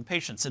skin tone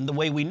patients. And the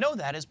way we know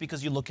that is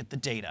because you look at the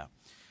data.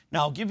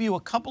 Now, I'll give you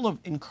a couple of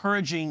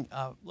encouraging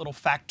little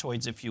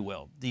factoids, if you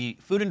will. The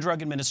Food and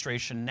Drug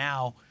Administration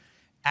now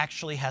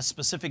actually has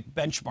specific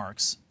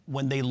benchmarks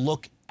when they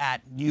look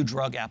at new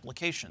drug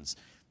applications.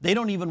 They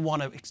don't even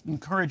want to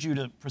encourage you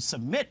to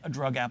submit a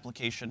drug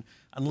application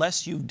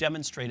unless you've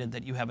demonstrated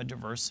that you have a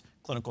diverse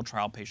clinical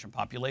trial patient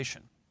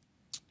population.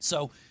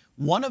 So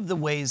one of the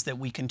ways that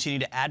we continue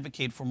to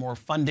advocate for more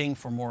funding,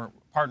 for more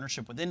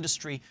partnership with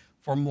industry,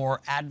 for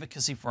more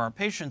advocacy for our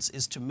patients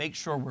is to make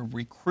sure we're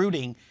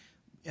recruiting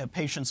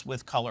patients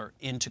with color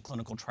into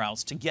clinical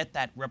trials to get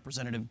that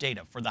representative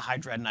data for the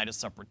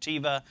hidradenitis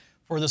suppurativa,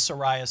 for the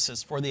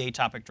psoriasis, for the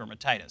atopic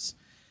dermatitis.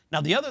 Now,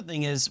 the other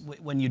thing is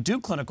when you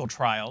do clinical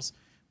trials,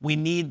 we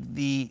need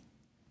the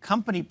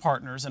company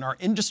partners and our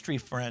industry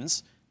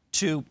friends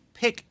to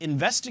pick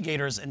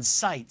investigators and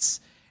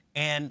sites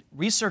and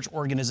research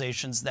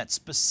organizations that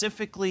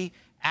specifically,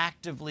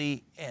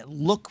 actively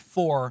look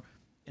for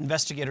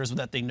investigators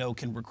that they know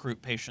can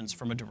recruit patients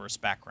from a diverse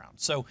background.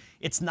 So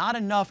it's not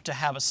enough to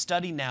have a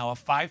study now of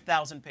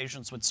 5,000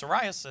 patients with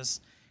psoriasis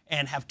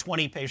and have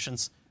 20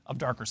 patients of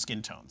darker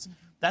skin tones.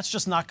 That's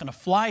just not going to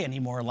fly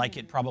anymore like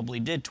it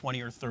probably did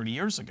 20 or 30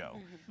 years ago.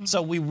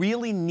 So we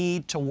really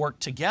need to work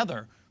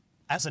together.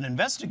 As an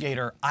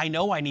investigator, I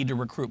know I need to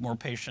recruit more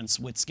patients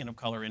with skin of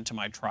color into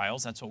my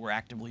trials. That's what we're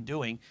actively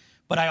doing.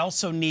 But I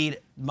also need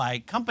my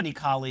company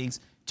colleagues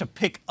to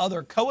pick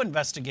other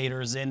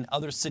co-investigators in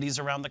other cities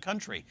around the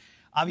country.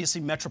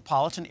 Obviously,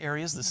 metropolitan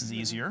areas, this is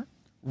easier.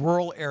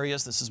 Rural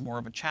areas, this is more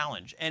of a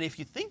challenge. And if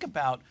you think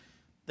about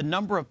the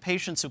number of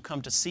patients who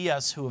come to see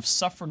us who have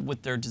suffered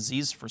with their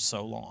disease for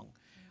so long,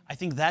 I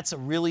think that's a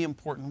really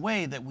important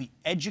way that we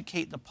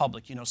educate the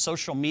public. You know,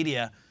 social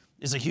media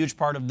is a huge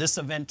part of this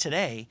event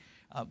today.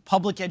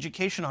 Public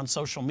education on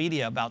social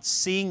media about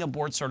seeing a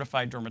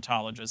board-certified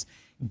dermatologist,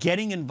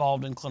 getting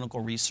involved in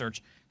clinical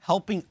research,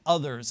 helping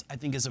others, I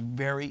think is a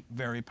very,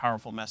 very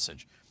powerful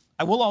message.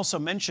 I will also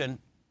mention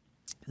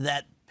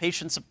that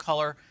patients of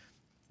color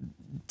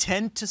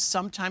tend to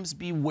sometimes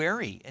be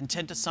wary and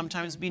tend to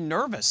sometimes be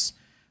nervous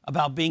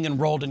about being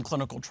enrolled in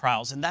clinical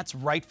trials, and that's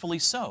rightfully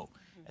so,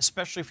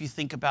 especially if you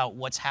think about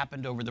what's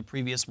happened over the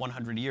previous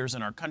 100 years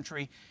in our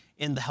country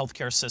in the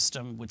healthcare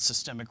system with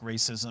systemic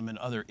racism and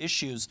other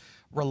issues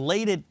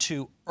related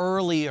to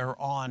earlier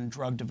on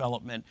drug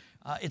development.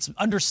 It's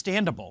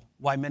understandable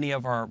why many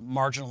of our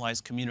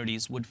marginalized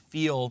communities would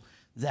feel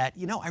that,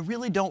 you know, I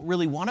really don't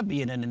want to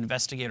be in an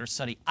investigator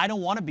study. I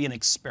don't want to be an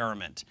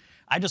experiment.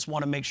 I just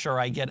want to make sure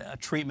I get a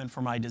treatment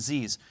for my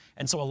disease.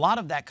 And so a lot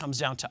of that comes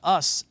down to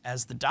us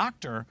as the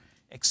doctor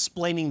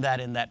explaining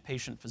that in that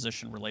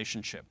patient-physician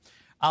relationship.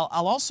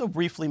 I'll also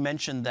briefly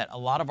mention that a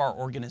lot of our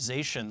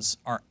organizations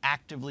are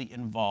actively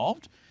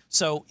involved.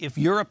 So if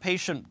you're a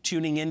patient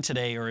tuning in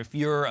today, or if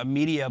you're a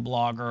media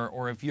blogger,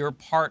 or if you're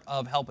part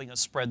of helping us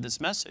spread this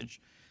message,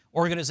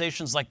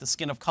 organizations like the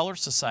Skin of Color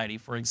Society,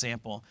 for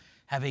example,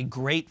 have a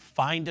great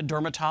Find a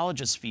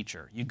Dermatologist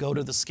feature. You go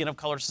to the Skin of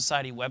Color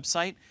Society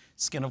website,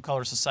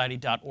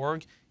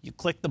 skinofcolorsociety.org, you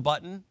click the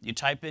button, you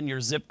type in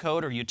your zip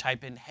code, or you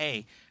type in,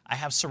 hey, I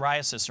have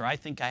psoriasis, or I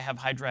think I have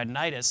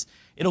hidradenitis.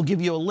 It'll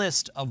give you a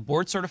list of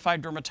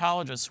board-certified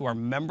dermatologists who are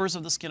members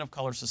of the Skin of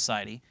Color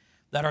Society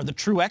that are the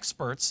true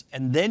experts,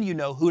 and then you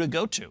know who to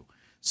go to.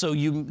 So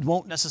you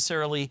won't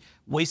necessarily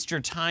waste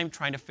your time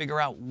trying to figure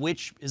out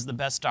which is the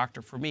best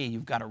doctor for me.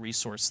 You've got a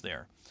resource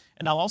there.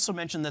 And I'll also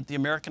mention that the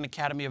American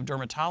Academy of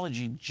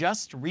Dermatology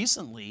just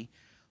recently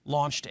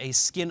launched a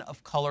Skin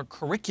of Color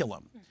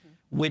curriculum,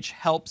 which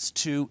helps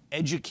to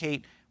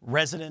educate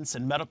residents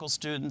and medical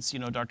students. You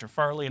know, Dr.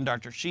 Farley and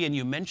Dr. Shi, and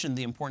you mentioned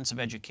the importance of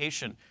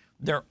education.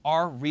 There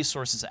are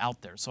resources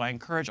out there. So I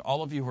encourage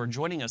all of you who are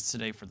joining us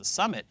today for the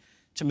summit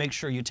to make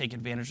sure you take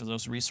advantage of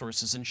those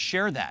resources and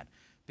share that,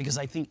 because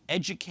I think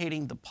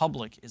educating the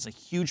public is a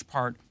huge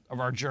part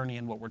of our journey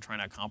and what we're trying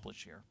to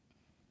accomplish here.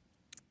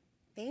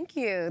 Thank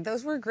you.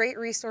 Those were great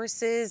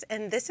resources,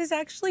 and this has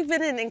actually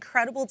been an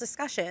incredible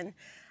discussion.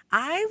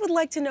 I would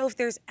like to know if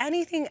there's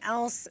anything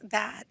else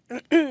that,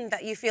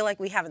 that you feel like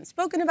we haven't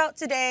spoken about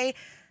today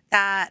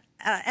that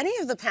any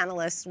of the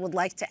panelists would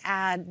like to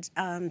add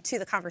to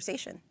the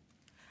conversation.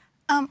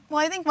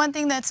 Well, I think one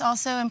thing that's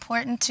also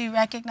important to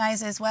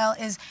recognize as well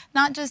is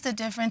not just the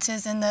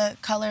differences in the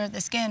color of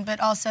the skin, but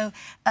also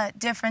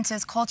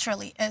differences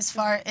culturally as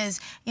far as,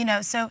 you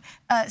know, so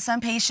some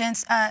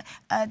patients,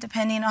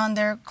 depending on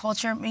their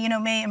culture, you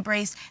know, may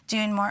embrace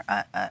doing more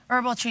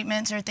herbal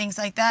treatments or things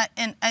like that.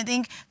 And I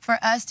think for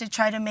us to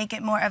try to make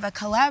it more of a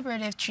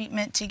collaborative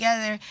treatment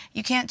together,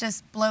 you can't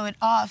just blow it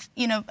off.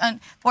 You know,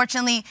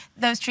 unfortunately,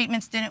 those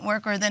treatments didn't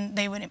work, or then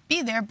they wouldn't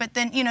be there. But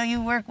then, you know,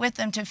 you work with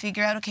them to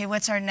figure out, okay,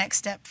 what's our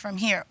next step from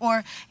here?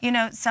 Or, you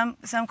know, some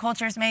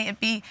cultures may it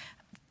be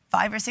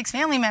 5 or 6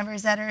 family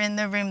members that are in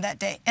the room that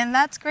day, and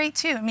that's great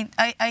too. I mean,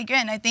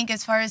 again, I think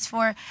as far as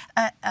for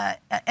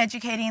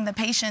educating the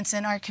patients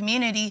in our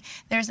community,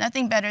 there's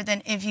nothing better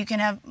than if you can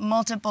have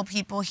multiple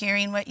people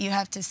hearing what you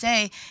have to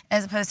say,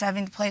 as opposed to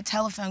having to play a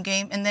telephone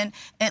game, and then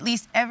at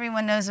least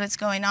everyone knows what's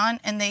going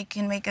on and they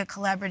can make a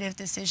collaborative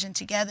decision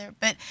together.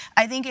 But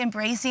I think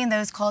embracing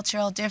those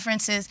cultural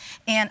differences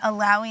and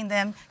allowing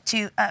them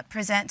to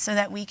present so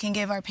that we can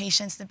give our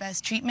patients the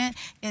best treatment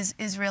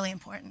is really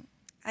important.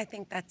 I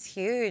think that's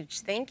huge.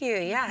 Thank you.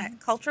 Yeah,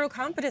 cultural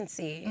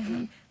competency,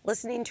 and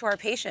listening to our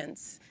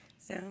patients.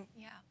 So.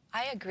 Yeah,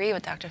 I agree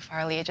with Dr.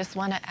 Farley. I just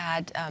want to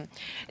add,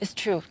 it's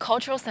true,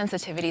 cultural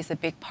sensitivity is a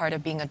big part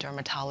of being a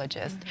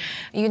dermatologist.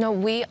 You know,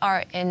 we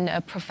are in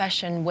a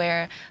profession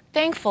where,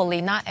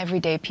 thankfully, not every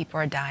day people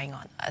are dying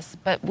on us,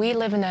 but we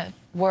live in a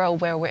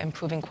world where we're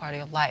improving quality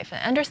of life,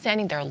 and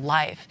understanding their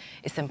life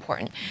is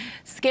important.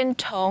 Skin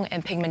tone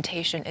and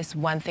pigmentation is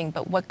one thing,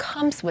 but what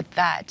comes with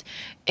that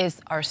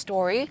is our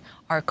story,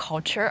 our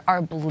culture,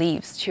 our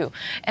beliefs too.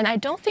 And I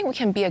don't think we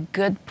can be a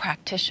good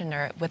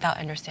practitioner without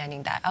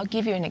understanding that. I'll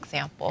give you an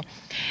example.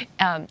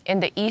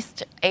 In the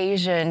East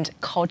Asian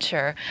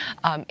culture,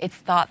 it's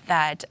thought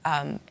that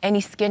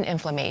any skin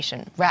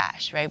inflammation,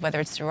 rash, right, whether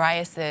it's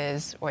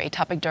psoriasis or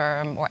atopic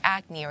derm or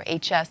acne or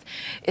HS,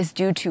 is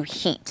due to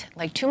heat,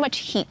 like too much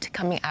heat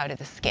coming out of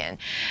the skin.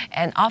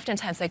 And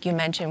oftentimes, like you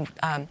mentioned,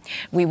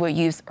 we will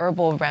use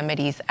herbal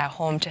remedies at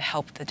home to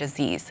help the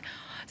disease.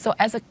 So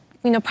as a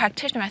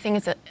practitioner, I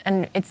think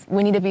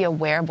we need to be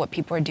aware of what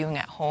people are doing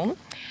at home.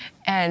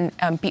 and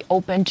be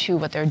open to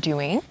what they're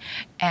doing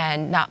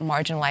and not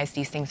marginalize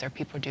these things that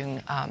people are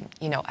doing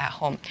at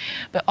home.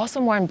 But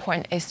also more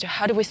important is to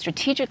how do we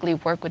strategically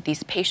work with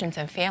these patients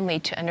and family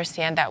to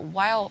understand that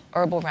while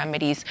herbal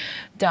remedies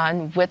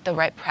done with the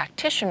right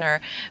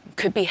practitioner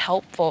could be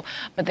helpful,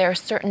 but there are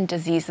certain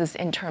diseases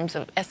in terms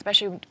of,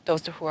 especially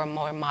those who are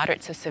more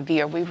moderate to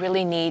severe, we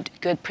really need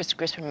good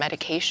prescription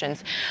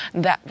medications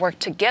that work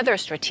together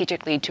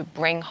strategically to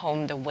bring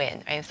home the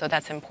win. Right? So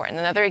that's important.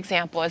 Another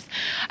example is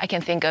I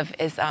can think of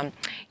is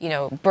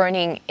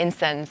burning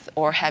incense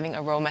or having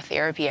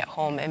aromatherapy at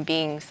home, and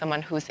being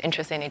someone who's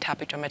interested in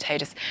atopic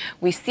dermatitis,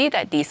 we see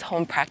that these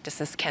home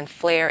practices can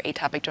flare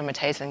atopic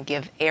dermatitis and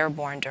give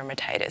airborne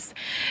dermatitis.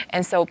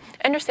 And so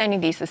understanding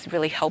these is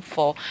really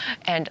helpful.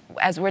 And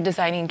as we're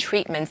designing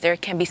treatments, there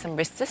can be some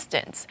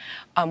resistance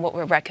on what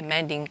we're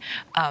recommending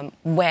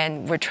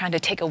when we're trying to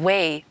take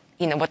away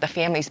what the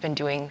family's been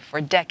doing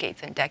for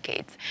decades and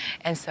decades.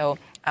 And so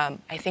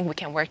I think we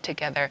can work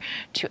together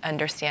to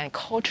understand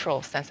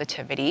cultural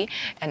sensitivity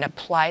and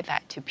apply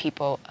that to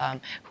people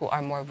who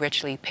are more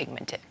richly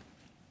pigmented.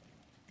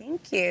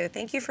 Thank you.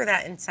 Thank you for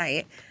that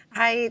insight.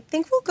 I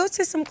think we'll go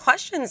to some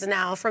questions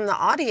now from the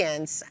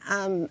audience.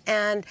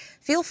 And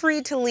feel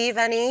free to leave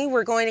any.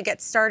 We're going to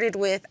get started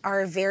with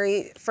our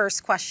very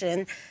first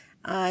question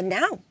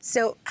now.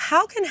 So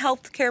how can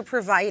healthcare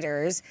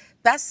providers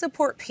best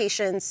support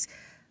patients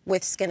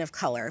with skin of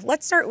color?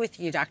 Let's start with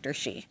you, Dr.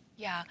 Shi.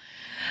 Yeah.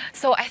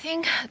 So I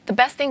think the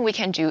best thing we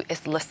can do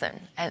is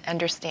listen and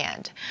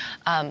understand.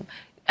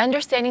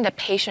 Understanding the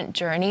patient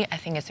journey, I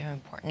think, is very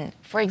important.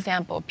 For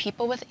example,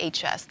 people with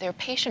HS, their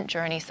patient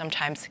journey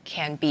sometimes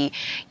can be,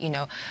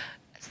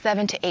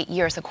 7 to 8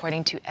 years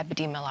according to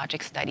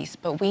epidemiologic studies.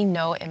 But we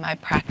know in my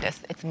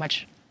practice, it's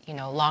much,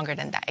 longer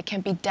than that. It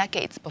can be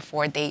decades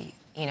before they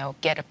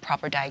get a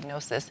proper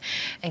diagnosis.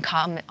 And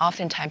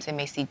oftentimes they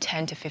may see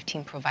 10 to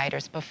 15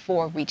 providers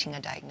before reaching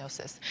a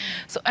diagnosis.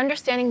 So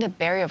understanding the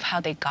barrier of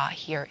how they got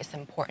here is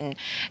important.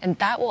 And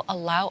that will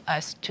allow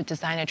us to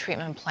design a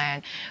treatment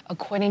plan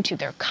according to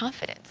their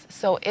confidence.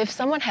 So if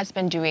someone has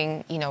been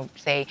doing,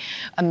 say,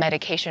 a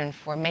medication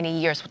for many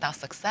years without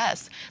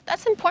success,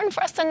 that's important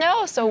for us to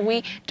know. So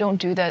we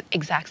don't do the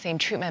exact same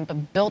treatment,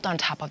 but build on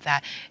top of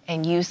that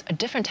and use a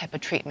different type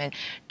of treatment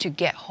to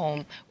get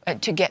home,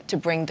 to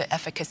bring the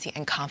efficacy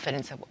and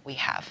confidence of what we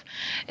have.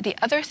 The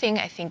other thing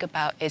I think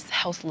about is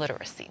health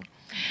literacy.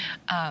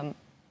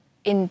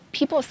 In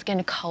people of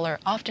skin color,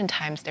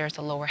 oftentimes there's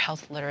a lower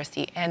health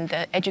literacy, and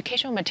the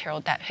educational material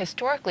that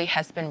historically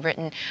has been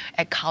written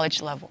at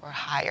college level or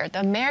higher. The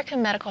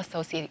American Medical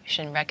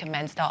Association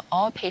recommends that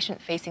all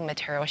patient-facing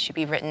material should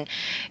be written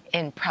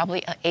in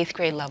probably an 8th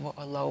grade level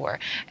or lower,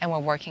 and we're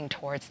working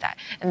towards that.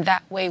 And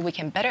that way we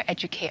can better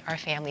educate our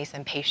families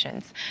and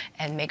patients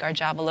and make our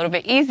job a little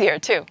bit easier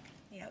too.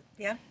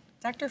 Yep.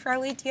 Dr.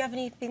 Farley, do you have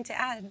anything to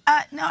add?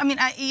 No, I mean,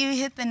 you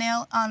hit the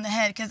nail on the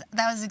head, because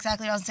that was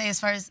exactly what I was saying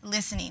as far as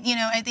listening.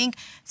 I think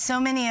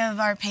so many of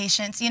our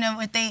patients,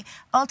 what they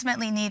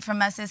ultimately need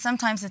from us is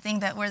sometimes the thing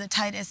that we're the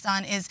tightest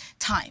on is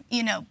time,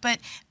 but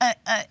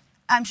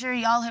I'm sure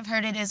y'all have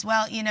heard it as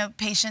well,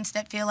 patients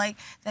that feel like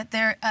that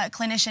their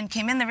clinician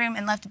came in the room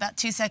and left about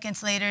 2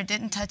 seconds later,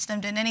 didn't touch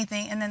them, didn't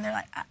anything, and then they're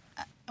like,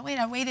 wait,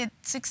 I waited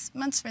 6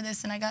 months for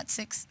this and I got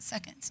 6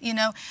 seconds,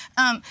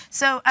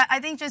 So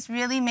I think just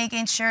really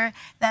making sure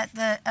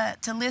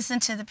that to listen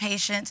to the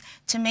patients,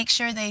 to make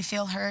sure they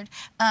feel heard,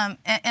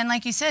 and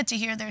like you said, to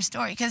hear their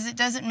story, because it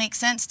doesn't make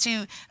sense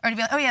to be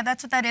like, oh yeah,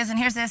 that's what that is, and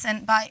here's this,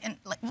 and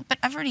but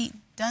I've already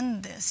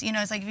done this,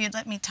 it's like if you'd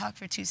let me talk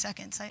for 2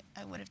 seconds,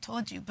 I would have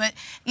told you, but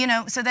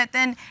so that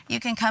then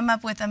you can come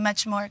up with a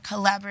much more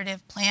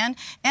collaborative plan,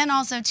 and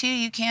also too,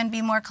 you can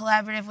be more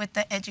collaborative with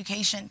the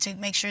education to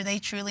make sure they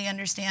truly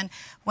understand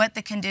what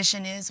the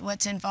condition is,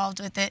 what's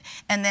involved with it,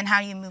 and then how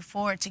you move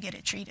forward to get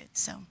it treated.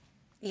 So.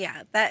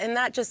 Yeah,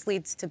 that just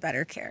leads to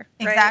better care.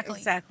 Right?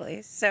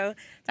 Exactly. So,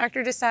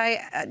 Dr.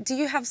 Desai, do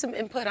you have some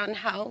input on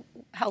how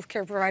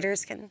healthcare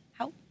providers can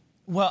help?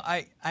 Well,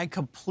 I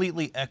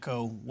completely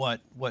echo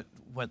what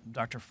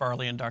Dr.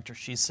 Farley and Dr.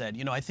 Shi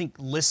said. I think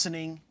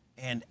listening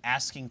and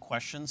asking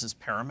questions is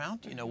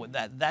paramount.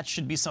 That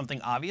should be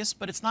something obvious,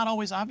 but it's not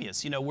always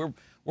obvious.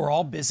 We're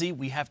all busy.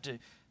 We have to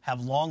have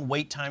long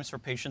wait times for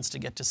patients to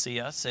get to see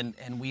us,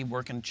 and we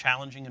work in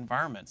challenging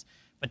environments.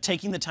 But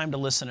taking the time to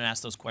listen and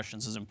ask those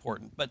questions is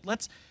important. But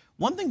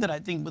one thing that I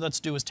think let's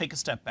do is take a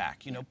step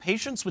back.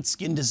 Patients with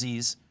skin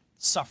disease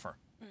suffer.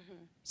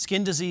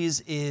 Skin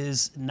disease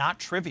is not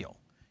trivial.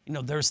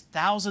 There's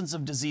thousands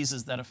of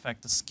diseases that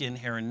affect the skin,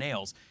 hair, and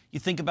nails. You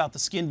think about the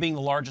skin being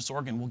the largest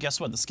organ. Well, guess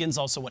what? The skin's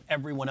also what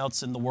everyone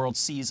else in the world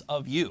sees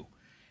of you.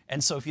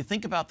 And so if you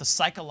think about the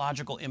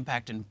psychological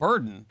impact and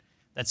burden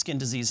that skin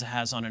disease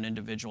has on an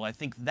individual, I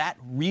think that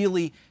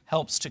really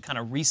helps to kind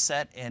of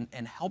reset and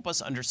help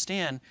us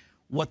understand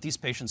what these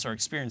patients are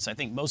experiencing. I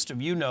think most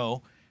of you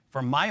know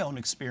from my own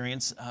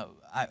experience,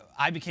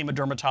 I became a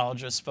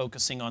dermatologist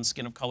focusing on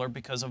skin of color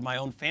because of my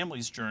own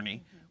family's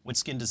journey with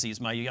skin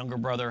disease. My younger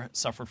brother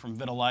suffered from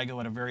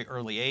vitiligo at a very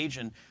early age,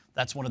 and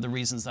That's one of the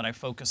reasons that I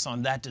focus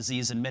on that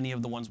disease and many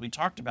of the ones we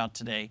talked about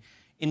today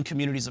in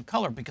communities of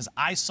color, because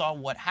I saw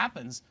what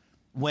happens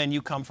when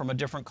you come from a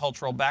different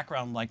cultural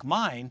background like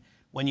mine.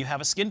 When you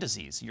have a skin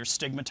disease, you're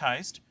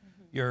stigmatized,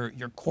 you're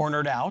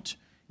cornered out,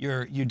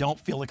 you don't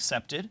feel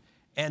accepted,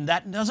 and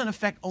that doesn't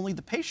affect only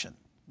the patient.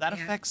 That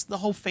affects the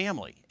whole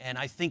family. And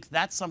I think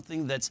that's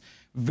something that's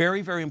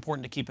very, very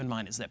important to keep in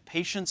mind, is that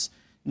patients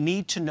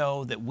need to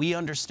know that we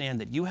understand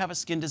that you have a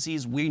skin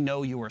disease, we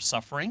know you are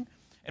suffering,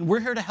 and we're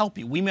here to help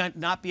you. We might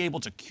not be able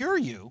to cure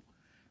you,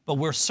 but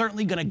we're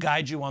certainly going to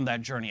guide you on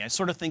that journey. I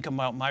sort of think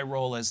about my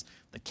role as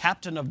the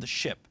captain of the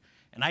ship,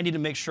 and I need to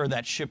make sure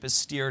that ship is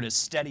steered as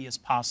steady as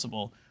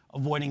possible,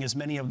 avoiding as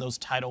many of those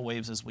tidal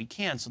waves as we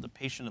can, so the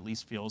patient at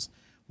least feels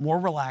more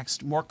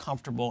relaxed, more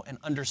comfortable, and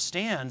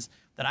understands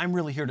that I'm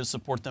really here to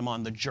support them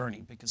on the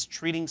journey, because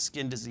treating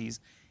skin disease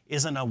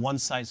isn't a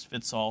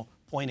one-size-fits-all,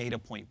 point A to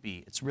point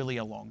B. It's really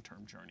a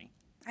long-term journey.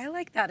 I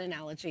like that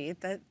analogy.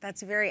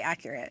 That's very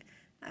accurate.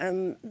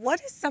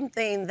 What is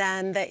something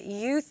then that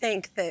you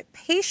think that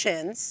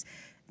patients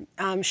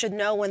should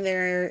know when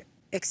they're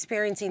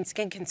experiencing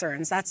skin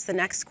concerns? That's the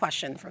next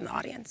question from the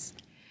audience.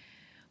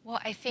 Well,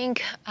 I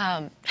think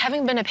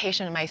having been a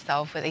patient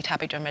myself with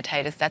atopic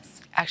dermatitis,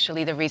 that's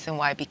actually the reason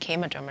why I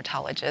became a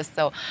dermatologist.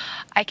 So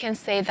I can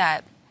say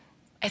that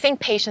I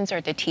think patients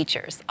are the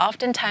teachers.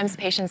 Oftentimes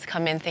patients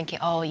come in thinking,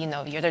 oh, you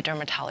know, you're the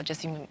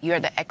dermatologist, you're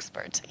the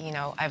expert, you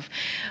know.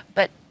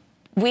 But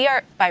we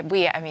are, by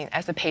we, I mean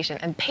as a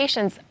patient, and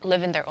patients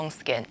live in their own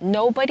skin.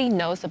 Nobody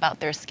knows about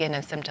their skin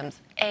and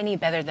symptoms any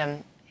better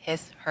than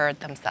her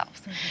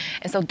themselves.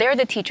 And so they're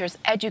the teachers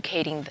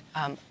educating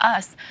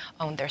us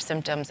on their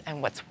symptoms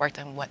and what's worked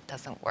and what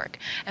doesn't work.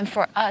 And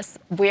for us,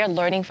 we're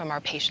learning from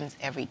our patients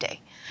every day.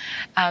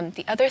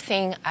 The other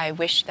thing I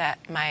wish that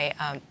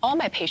all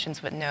my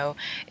patients would know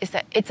is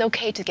that it's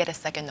okay to get a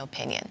second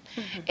opinion.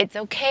 It's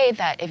okay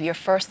that if your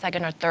first,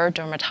 second, or third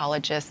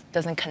dermatologist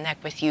doesn't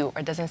connect with you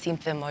or doesn't seem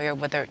familiar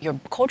with your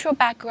cultural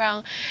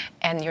background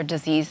and your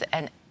disease,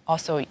 and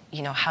also,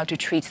 you know, how to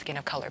treat skin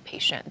of color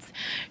patients.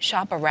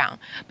 Shop around.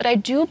 But I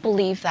do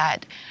believe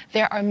that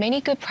there are many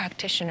good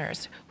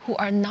practitioners who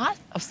are not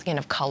of skin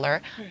of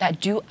color that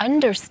do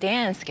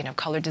understand skin of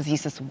color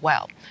diseases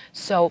well.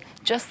 So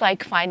just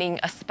like finding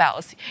a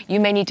spouse,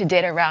 you may need to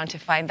date around to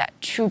find that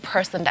true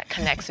person that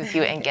connects with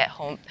you and get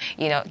home,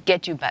 you know,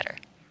 get you better.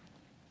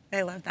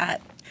 I love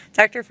that.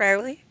 Dr.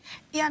 Farley?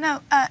 Yeah,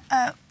 no,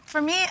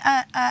 for me,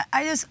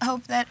 I just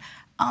hope that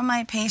all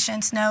my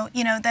patients know,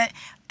 you know, that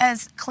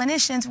as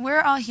clinicians,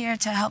 we're all here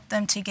to help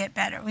them to get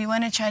better. We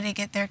want to try to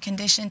get their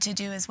condition to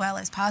do as well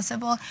as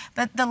possible.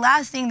 But the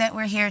last thing that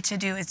we're here to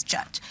do is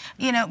judge.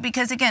 You know,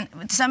 because again,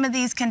 some of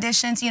these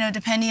conditions, you know,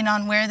 depending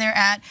on where they're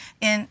at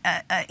in,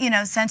 you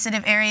know,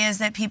 sensitive areas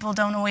that people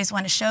don't always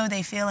want to show,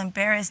 they feel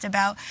embarrassed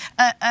about.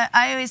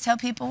 I always tell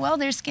people, well,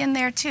 there's skin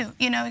there too.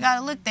 You know, we got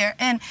to look there.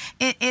 And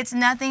it's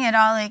nothing at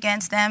all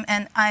against them.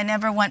 And I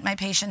never want my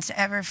patients to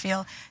ever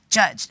feel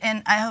judged.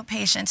 And I hope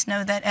patients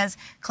know that as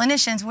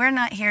clinicians, we're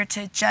not here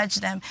to judge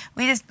them.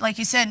 We just, like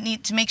you said,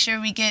 need to make sure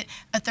we get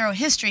a thorough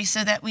history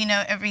so that we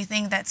know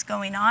everything that's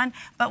going on.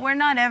 But we're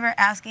not ever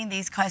asking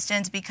these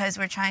questions because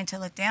we're trying to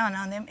look down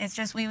on them. It's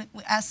just we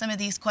ask some of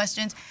these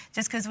questions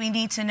just because we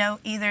need to know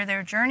either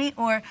their journey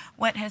or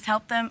what has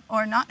helped them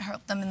or not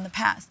helped them in the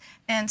past.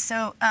 And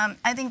so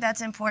I think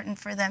that's important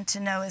for them to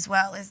know as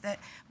well, is that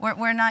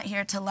we're not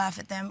here to laugh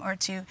at them or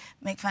to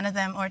make fun of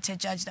them or to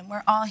judge them.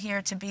 We're all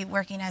here to be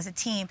working as a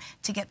team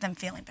to get them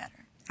feeling better.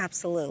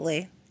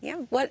 Absolutely.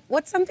 Yeah.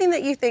 What's something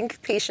that you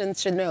think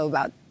patients should know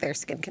about their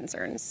skin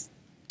concerns?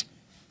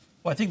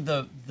 Well, I think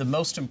the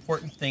most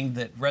important thing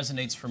that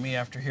resonates for me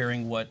after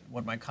hearing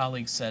what my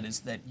colleagues said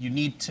is that you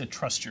need to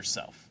trust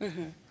yourself.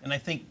 And I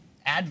think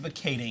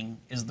advocating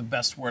is the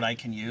best word I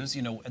can use.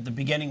 You know, at the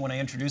beginning when I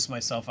introduced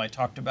myself, I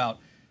talked about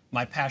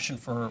my passion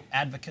for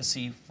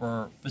advocacy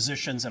for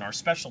physicians and our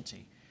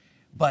specialty.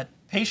 But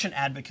patient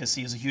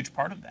advocacy is a huge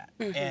part of that.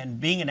 And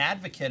being an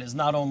advocate is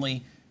not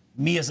only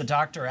me as a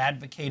doctor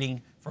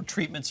advocating for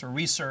treatments or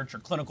research or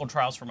clinical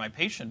trials for my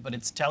patient, but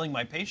it's telling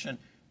my patient,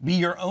 be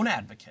your own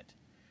advocate.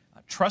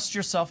 Trust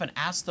yourself and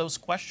ask those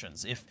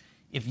questions. If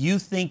you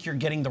think you're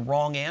getting the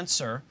wrong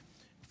answer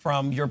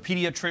from your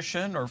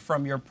pediatrician or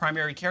from your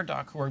primary care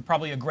doc, who are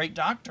probably a great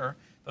doctor,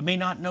 but may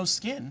not know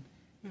skin,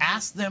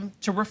 ask them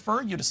to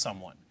refer you to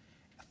someone.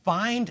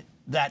 Find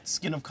that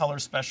skin of color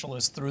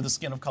specialist through the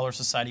Skin of Color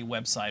Society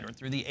website or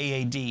through the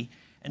AAD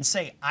and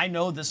say, I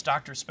know this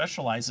doctor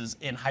specializes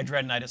in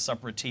hidradenitis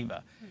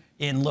suppurativa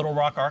in Little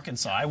Rock,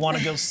 Arkansas. I want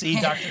to go see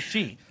Dr.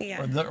 Shi.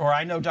 Or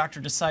I know Dr.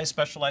 Desai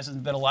specializes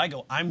in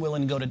vitiligo. I'm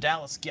willing to go to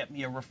Dallas. Get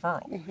me a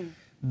referral.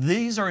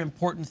 These are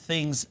important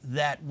things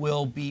that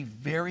will be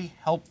very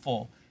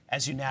helpful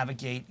as you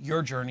navigate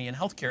your journey in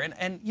healthcare.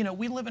 And you know,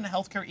 we live in a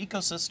healthcare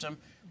ecosystem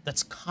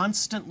that's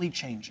constantly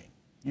changing.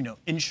 You know,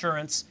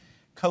 insurance,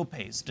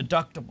 copays,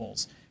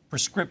 deductibles,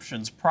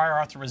 prescriptions, prior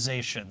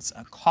authorizations,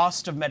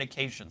 cost of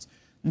medications.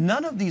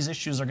 None of these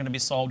issues are going to be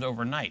solved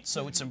overnight.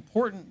 So it's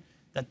important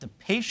that the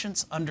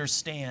patients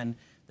understand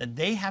that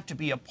they have to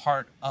be a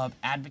part of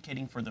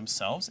advocating for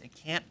themselves. It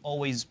can't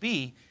always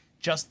be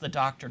just the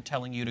doctor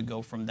telling you to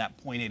go from that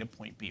point A to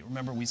point B.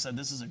 Remember, we said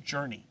this is a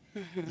journey.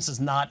 This is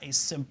not a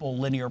simple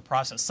linear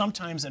process.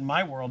 Sometimes in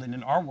my world and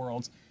in our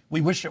worlds, we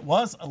wish it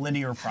was a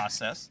linear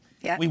process.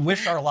 Yeah. We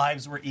wish our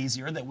lives were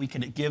easier, that we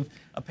could give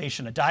a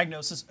patient a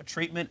diagnosis, a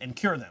treatment, and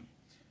cure them.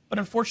 But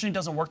unfortunately, it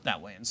doesn't work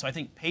that way. And so I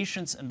think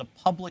patients and the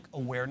public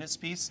awareness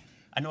piece,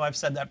 I know I've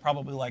said that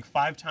probably like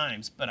 5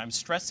 times, but I'm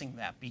stressing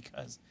that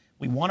because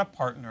we want to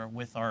partner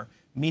with our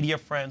media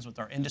friends, with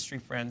our industry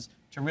friends,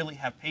 to really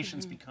have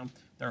patients become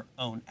their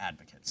own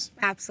advocates.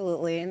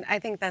 Absolutely, and I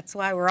think that's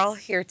why we're all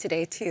here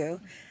today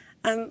too.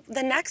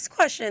 The next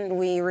question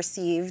we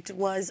received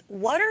was,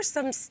 what are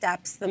some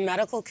steps the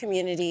medical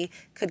community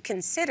could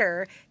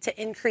consider to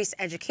increase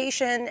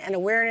education and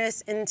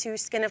awareness into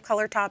skin of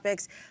color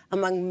topics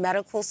among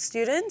medical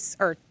students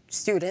or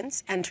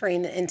students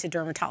entering into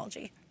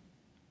dermatology?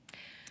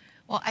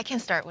 Well, I can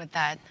start with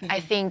that. I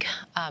think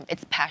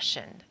it's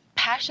passion.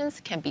 Passions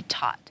can be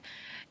taught,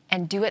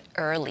 and do it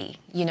early.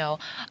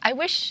 I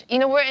wish,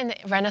 we're in the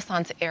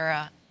Renaissance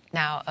era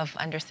now of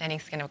understanding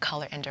skin of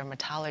color and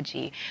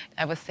dermatology.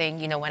 I was saying,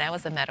 when I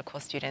was a medical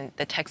student,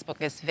 the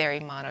textbook is very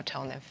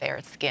monotone and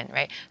fair skin,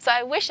 right? So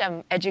I wish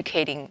I'm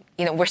educating,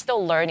 we're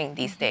still learning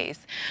these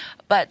days,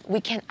 but we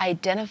can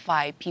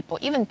identify people,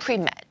 even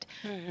pre-med,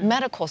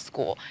 medical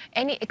school,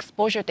 any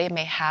exposure they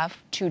may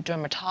have to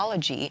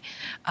dermatology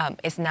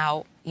is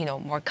now,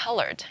 more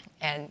colored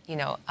and,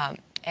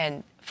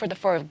 and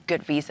for a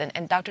good reason.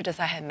 And Dr.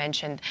 Desai had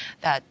mentioned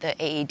that the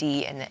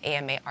AAD and the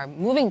AMA are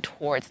moving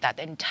towards that.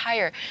 The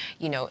entire,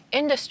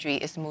 industry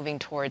is moving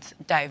towards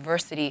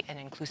diversity and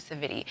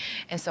inclusivity.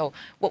 And so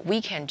what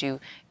we can do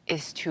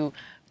is to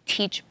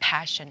teach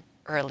passion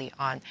early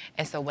on.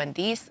 And so when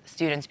these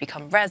students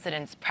become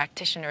residents,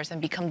 practitioners,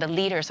 and become the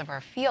leaders of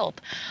our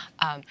field,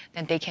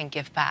 then they can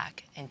give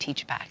back and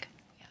teach back.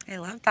 I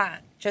love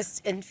that.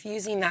 Just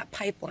infusing that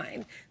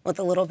pipeline with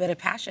a little bit of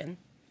passion.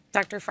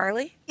 Dr.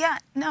 Farley? Yeah,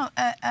 no,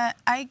 I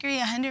agree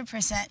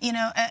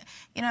 100%.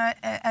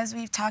 As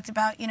we've talked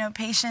about,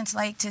 patients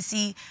like to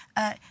see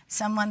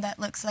someone that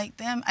looks like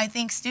them. I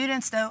think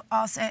students, though,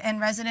 also,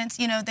 and residents,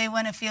 they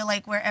want to feel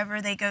like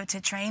wherever they go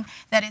to train,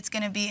 that it's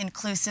going to be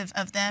inclusive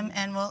of them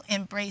and will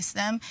embrace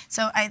them.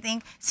 So I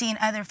think seeing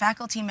other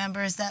faculty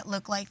members that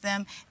look like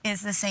them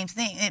is the same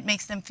thing. It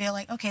makes them feel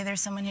like, okay,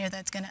 there's someone here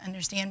that's going to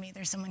understand me.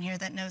 There's someone here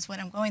that knows what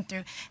I'm going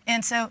through.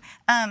 And so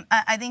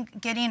I think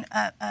getting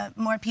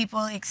more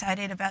people excited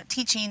about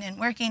teaching and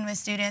working with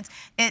students,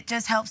 it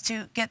just helps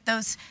to get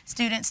those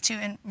students to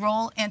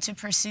enroll and to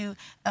pursue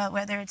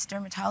whether it's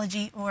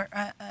dermatology or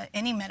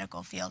any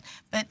medical field.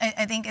 But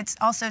I think it's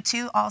also,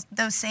 too, all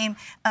those same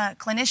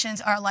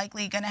clinicians are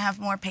likely going to have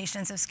more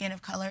patients of skin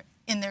of color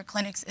in their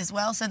clinics as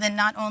well. So then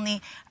not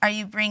only are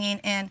you bringing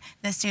in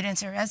the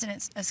students or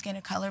residents of skin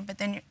of color, but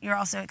then you're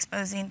also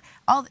exposing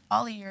all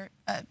of your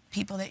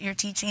people that you're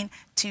teaching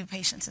to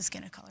patients of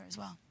skin of color as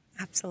well.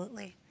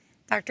 Absolutely.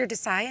 Dr.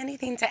 Desai,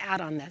 anything to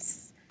add on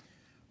this?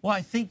 Well,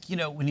 I think,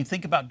 when you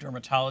think about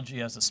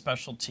dermatology as a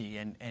specialty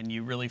and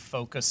you really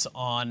focus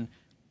on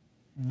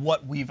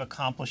what we've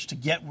accomplished to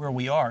get where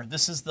we are,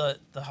 this is the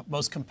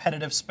most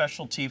competitive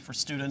specialty for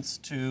students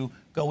to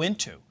go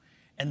into.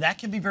 And that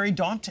can be very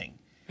daunting.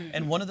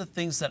 And one of the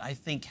things that I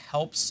think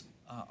helps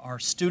our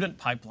student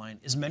pipeline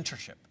is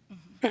mentorship.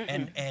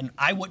 And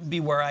I wouldn't be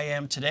where I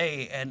am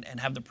today and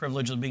have the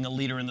privilege of being a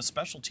leader in the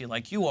specialty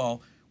like you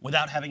all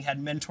without having had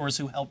mentors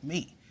who helped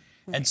me.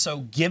 And so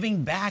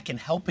giving back and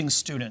helping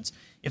students,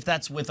 if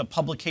that's with a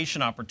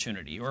publication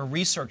opportunity or a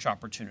research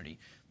opportunity,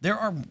 there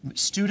are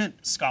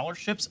student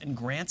scholarships and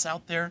grants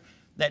out there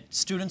that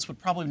students would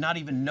probably not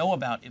even know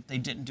about if they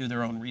didn't do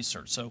their own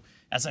research. So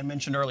as I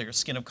mentioned earlier,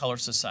 Skin of Color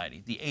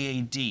Society, the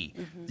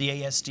AAD, the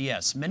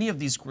ASDS, many of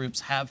these groups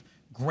have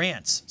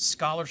grants,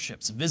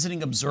 scholarships,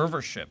 visiting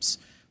observerships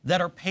that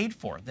are paid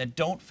for, that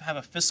don't have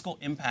a fiscal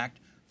impact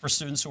for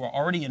students who are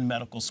already in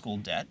medical school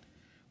debt,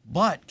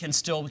 but can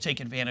still take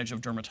advantage of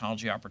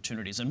dermatology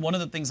opportunities. And one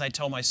of the things I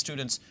tell my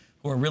students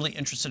who are really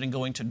interested in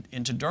going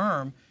into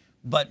derm,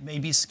 but may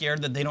be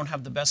scared that they don't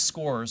have the best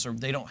scores or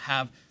they don't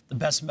have the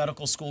best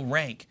medical school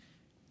rank,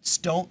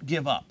 don't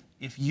give up.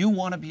 If you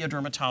want to be a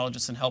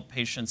dermatologist and help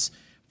patients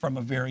from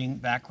a varying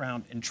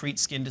background and treat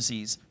skin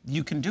disease,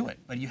 you can do it.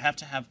 But you have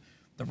to have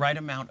the right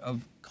amount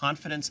of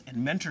confidence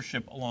and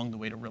mentorship along the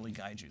way to really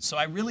guide you. So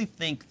I really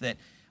think that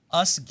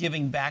us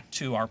giving back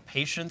to our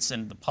patients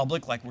and the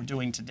public like we're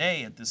doing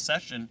today at this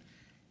session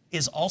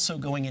is also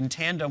going in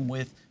tandem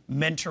with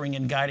mentoring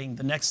and guiding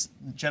the next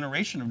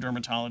generation of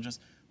dermatologists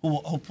who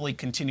will hopefully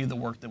continue the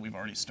work that we've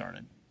already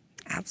started.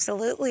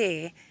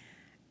 Absolutely.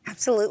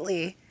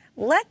 Absolutely.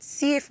 Let's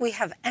see if we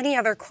have any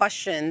other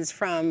questions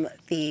from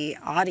the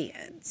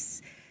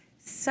audience.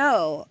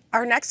 So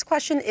our next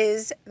question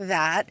is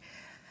that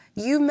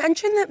you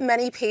mentioned that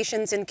many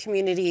patients in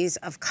communities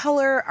of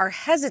color are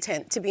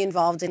hesitant to be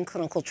involved in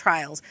clinical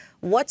trials.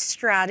 What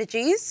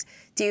strategies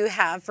do you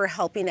have for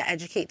helping to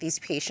educate these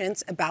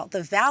patients about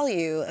the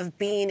value of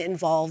being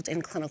involved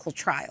in clinical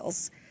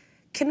trials?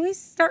 Can we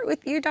start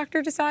with you,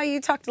 Dr. Desai?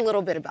 You talked a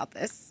little bit about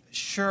this.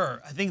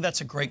 Sure. I think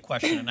that's a great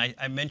question. And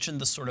I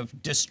mentioned the sort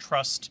of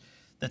distrust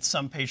that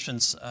some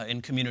patients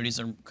in communities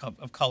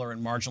of color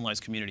and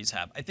marginalized communities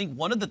have. I think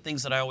one of the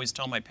things that I always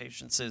tell my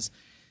patients is,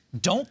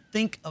 don't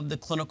think of the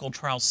clinical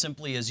trial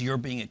simply as you're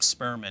being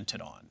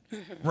experimented on.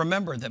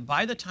 Remember that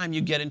by the time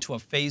you get into a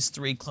phase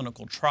 3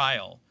 clinical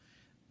trial,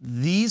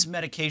 these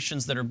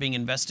medications that are being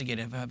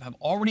investigated have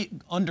already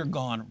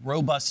undergone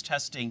robust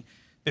testing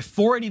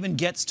before it even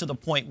gets to the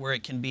point where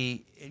it can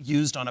be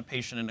used on a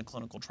patient in a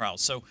clinical trial.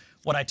 So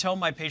what I tell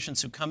my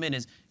patients who come in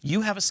is,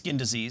 you have a skin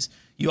disease,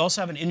 you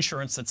also have an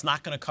insurance that's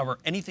not going to cover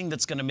anything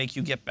that's going to make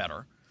you get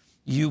better,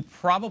 you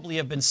probably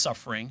have been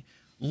suffering.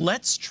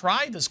 Let's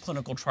try this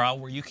clinical trial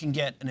where you can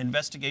get an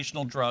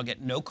investigational drug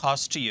at no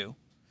cost to you.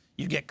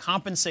 You get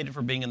compensated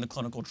for being in the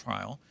clinical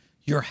trial.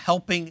 You're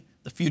helping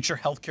the future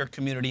healthcare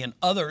community and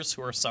others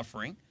who are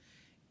suffering.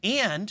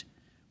 And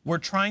we're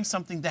trying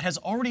something that has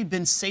already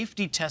been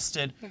safety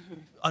tested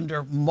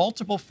under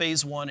multiple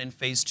phase 1 and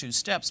phase 2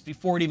 steps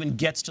before it even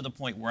gets to the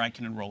point where I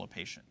can enroll a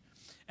patient.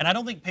 And I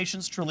don't think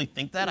patients truly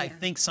think that. I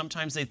think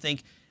sometimes they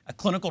think a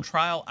clinical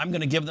trial, I'm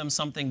going to give them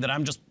something that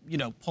I'm just,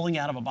 pulling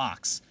out of a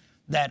box,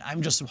 that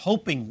I'm just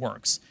hoping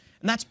works.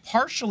 And that's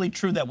partially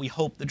true that we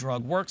hope the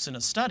drug works in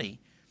a study.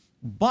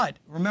 But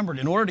remember,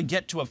 in order to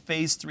get to a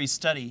phase 3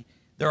 study,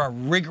 there are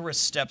rigorous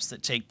steps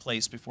that take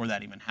place before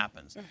that even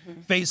happens.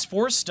 Phase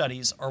 4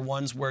 studies are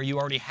ones where you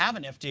already have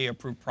an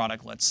FDA-approved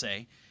product, let's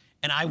say,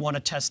 and I want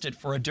to test it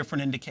for a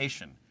different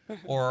indication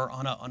or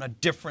on a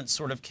different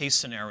sort of case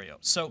scenario.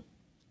 So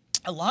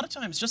a lot of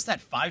times, just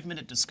that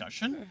 5-minute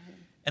discussion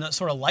and a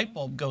sort of light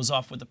bulb goes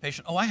off with the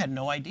patient. Oh, I had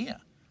no idea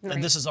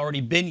that this has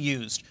already been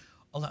used.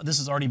 This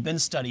has already been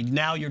studied.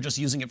 Now you're just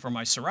using it for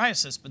my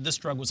psoriasis, but this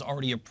drug was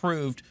already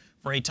approved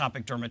for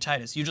atopic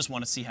dermatitis. You just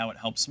want to see how it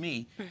helps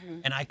me.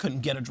 And I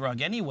couldn't get a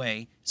drug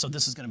anyway, so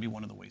this is going to be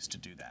one of the ways to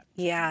do that.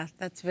 Yeah,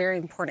 that's very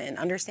important.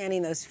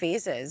 Understanding those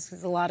phases,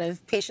 because a lot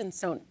of patients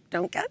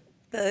don't get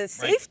the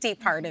safety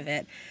part of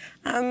it.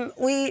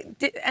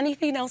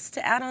 Anything else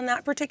to add on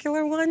that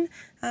particular one?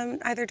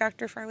 Either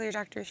Dr. Farley or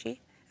Dr.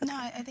 Shi? No,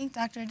 I think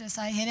Dr.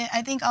 Desai hit it.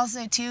 I think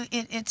also, too,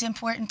 it's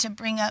important to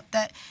bring up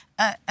that,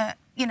 that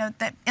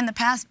in the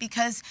past,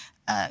 because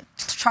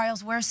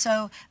trials were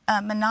so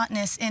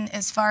monotonous in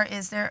as far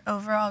as their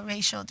overall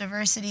racial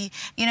diversity,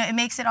 it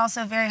makes it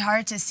also very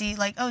hard to see,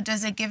 like, oh,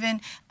 does a given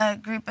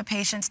group of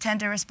patients tend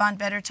to respond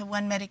better to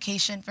one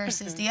medication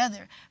versus the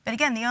other? But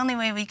again, the only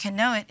way we can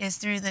know it is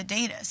through the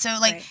data. So,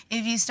 like,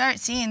 if you start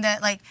seeing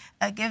that, like,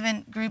 a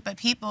given group of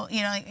people,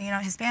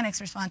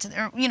 Hispanics respond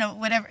to,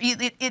 whatever,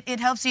 it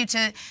helps you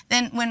to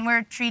then, when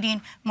we're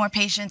treating more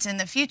patients in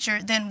the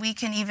future, then we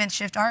can even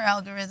shift our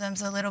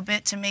algorithms a little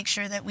bit to make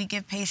sure that we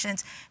give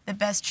patients the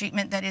best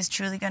treatment that is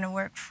truly going to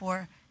work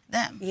for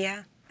them.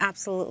 Yeah,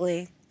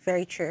 absolutely.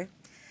 Very true.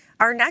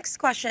 Our next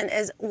question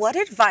is, what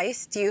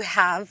advice do you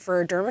have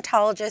for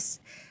dermatologists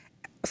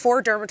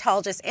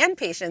and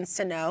patients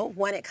to know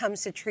when it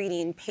comes to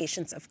treating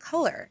patients of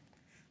color?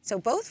 So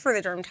both for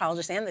the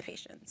dermatologist and the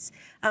patients.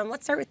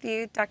 Let's start with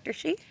you, Dr.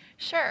 Shi.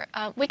 Sure.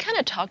 We kind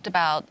of talked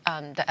about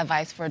the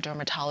advice for a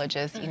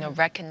dermatologist,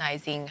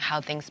 recognizing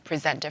how things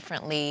present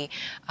differently,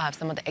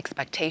 some of the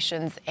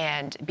expectations,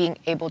 and being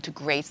able to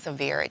grade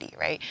severity,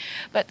 right?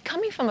 But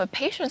coming from a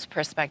patient's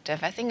perspective,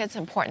 I think it's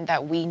important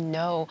that we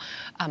know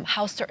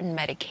how certain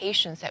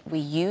medications that we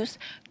use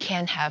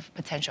can have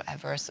potential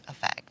adverse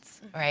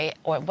effects, right?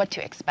 Or what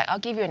to expect. I'll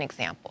give you an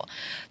example.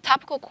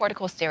 Topical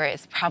corticosteroid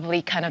is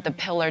probably kind of the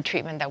pillar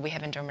treatment that we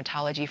have in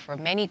dermatology for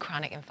many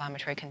chronic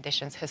inflammatory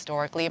conditions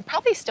historically, and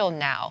probably still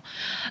now.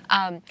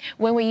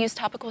 When we use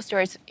topical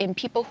steroids in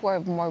people who are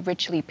more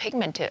richly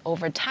pigmented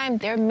over time,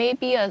 there may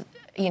be a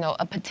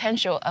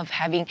potential of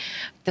having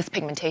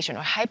dyspigmentation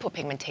or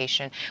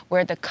hypopigmentation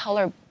where the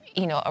color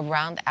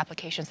around the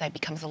application site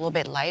becomes a little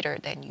bit lighter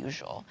than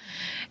usual.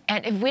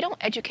 And if we don't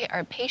educate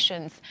our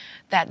patients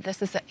that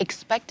this is an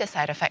expected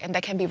side effect and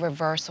that can be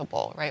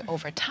reversible, right,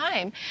 over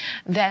time,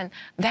 then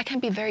that can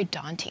be very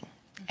daunting.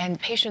 And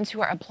patients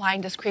who are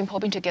applying this cream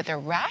hoping to get their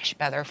rash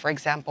better, for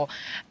example,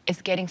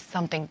 is getting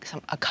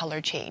a color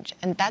change.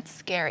 And that's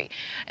scary.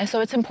 And so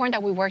it's important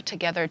that we work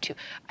together to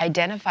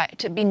identify,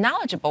 to be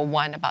knowledgeable,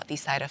 one, about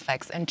these side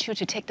effects, and two,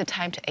 to take the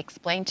time to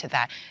explain to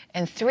that,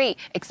 and three,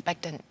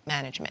 expectant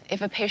management.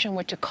 If a patient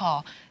were to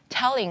call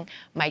telling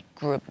my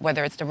group,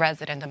 whether it's the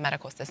resident, the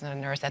medical assistant, the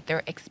nurse, that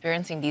they're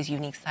experiencing these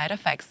unique side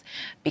effects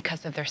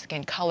because of their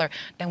skin color,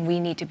 then we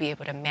need to be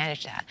able to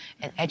manage that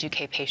and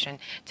educate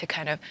patients to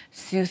kind of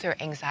soothe their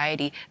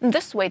anxiety. And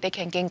this way, they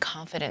can gain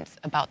confidence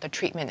about the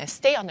treatment and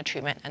stay on the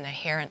treatment and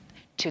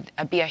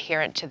be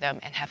adherent to them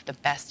and have the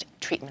best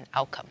treatment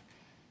outcome.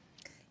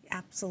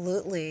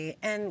 Absolutely.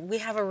 And we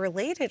have a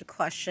related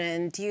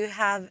question. Do you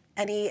have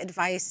any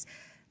advice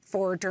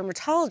for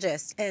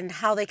dermatologists and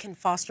how they can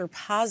foster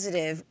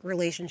positive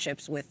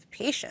relationships with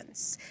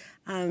patients?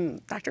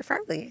 Dr.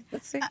 Farley,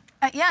 let's see.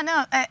 Yeah,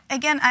 no,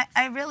 again,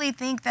 I really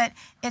think that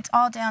it's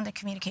all down to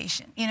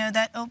communication. You know,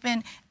 that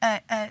open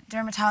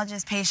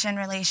dermatologist-patient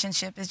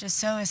relationship is just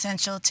so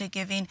essential to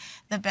giving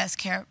the best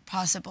care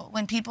possible.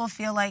 When people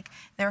feel like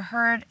they're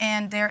heard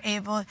and they're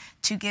able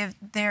to give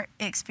their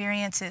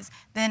experiences,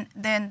 then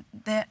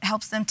that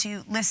helps them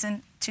to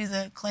listen to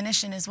the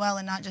clinician as well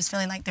and not just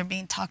feeling like they're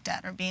being talked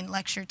at or being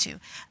lectured to.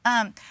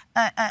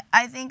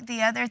 I think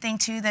the other thing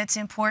too that's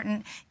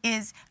important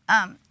is,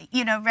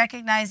 you know,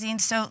 recognizing,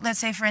 so let's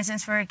say for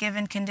instance for a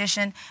given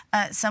condition,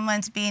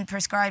 someone's being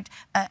prescribed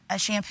a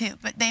shampoo,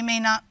 but they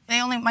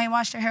only might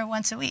wash their hair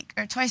once a week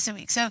or twice a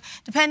week. So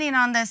depending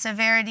on the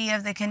severity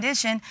of the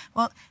condition,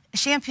 well,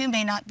 shampoo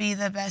may not be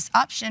the best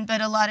option, but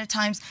a lot of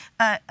times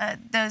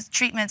those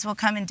treatments will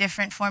come in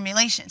different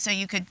formulations. So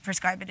you could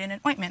prescribe it in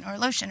an ointment or a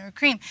lotion or a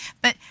cream.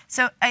 But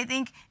so I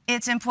think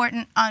it's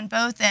important on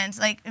both ends.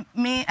 Like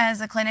me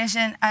as a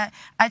clinician,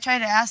 I try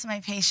to ask my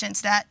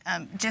patients that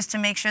just to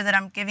make sure that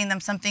I'm giving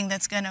them something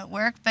that's going to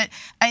work. But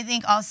I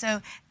think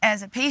also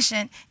as a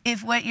patient,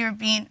 if what you're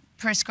being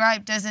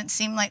prescribed doesn't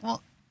seem like,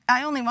 well,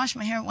 I only wash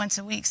my hair once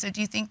a week, so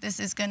do you think this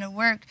is going to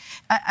work?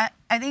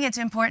 I think it's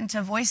important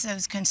to voice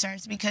those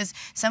concerns because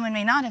someone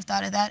may not have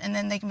thought of that, and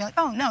then they can be like,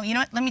 oh, no, you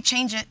know what, let me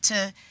change it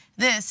to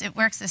this. It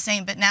works the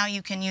same, but now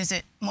you can use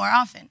it more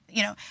often.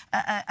 You know,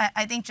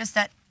 I think just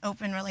that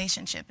open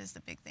relationship is the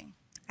big thing.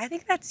 I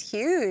think that's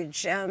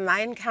huge.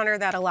 I encounter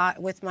that a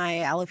lot with my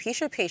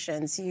alopecia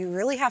patients. You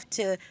really have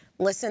to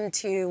listen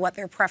to what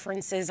their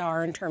preferences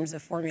are in terms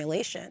of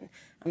formulation,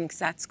 because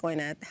that's going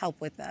to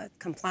help with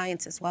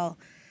compliance as well.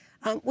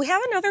 We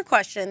have another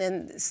question,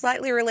 and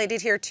slightly related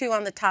here too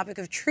on the topic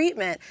of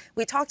treatment.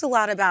 We talked a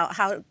lot about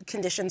how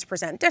conditions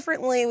present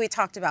differently. We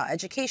talked about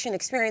education,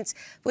 experience.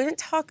 We didn't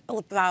talk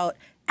about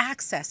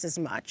access as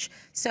much.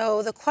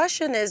 So the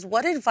question is,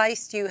 what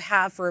advice do you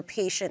have for a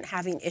patient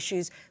having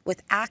issues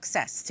with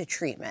access to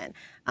treatment?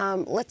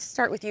 Let's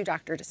start with you,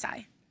 Dr.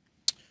 Desai.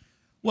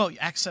 Well,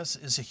 access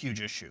is a huge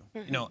issue.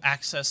 You know,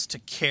 access to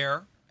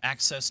care,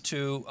 access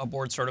to a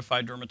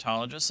board-certified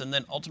dermatologist, and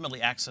then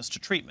ultimately access to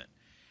treatment.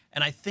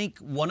 And I think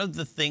one of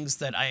the things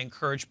that I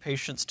encourage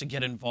patients to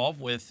get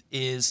involved with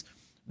is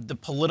the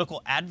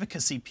political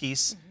advocacy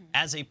piece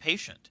as a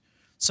patient.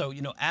 So,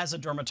 you know, as a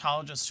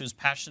dermatologist who's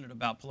passionate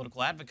about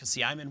political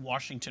advocacy, I'm in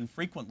Washington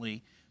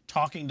frequently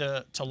talking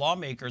to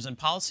lawmakers and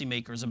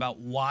policymakers about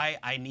why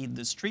I need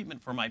this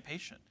treatment for my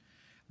patient.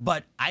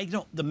 But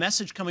the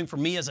message coming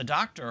from me as a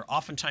doctor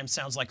oftentimes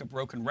sounds like a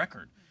broken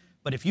record.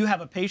 But if you have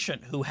a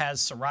patient who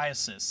has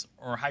psoriasis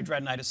or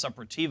hidradenitis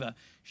suppurativa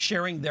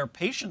sharing their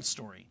patient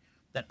story,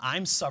 that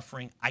I'm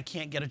suffering, I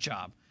can't get a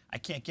job, I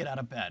can't get out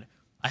of bed,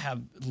 I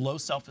have low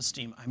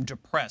self-esteem, I'm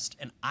depressed,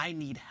 and I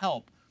need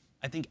help,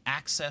 I think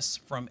access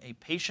from a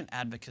patient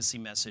advocacy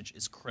message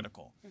is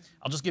critical.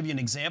 I'll just give you an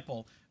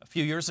example. A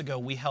few years ago,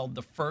 we held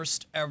the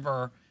first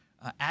ever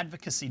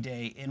advocacy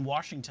day in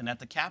Washington at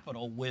the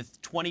Capitol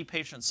with 20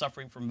 patients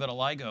suffering from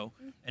vitiligo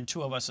and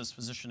 2 of us as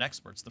physician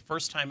experts. The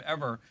first time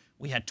ever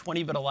we had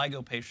 20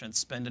 vitiligo patients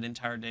spend an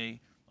entire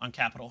day on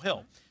Capitol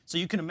Hill. So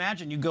you can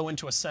imagine you go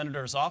into a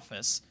senator's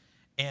office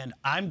and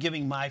I'm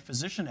giving my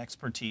physician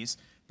expertise,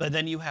 but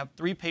then you have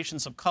 3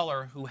 patients of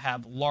color who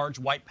have large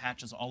white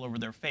patches all over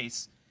their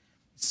face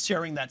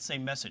sharing that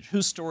same message.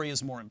 Whose story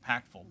is more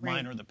impactful,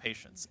 mine or the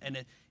patient's?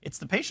 And it's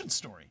the patient's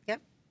story.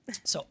 Yep.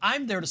 So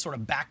I'm there to sort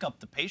of back up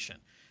the patient.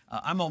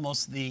 I'm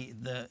almost the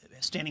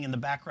standing in the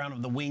background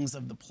of the wings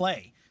of the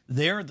play.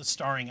 They're the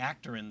starring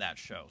actor in that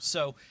show.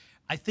 So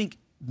I think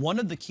one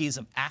of the keys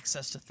of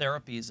access to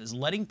therapies is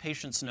letting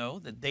patients know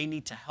that they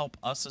need to help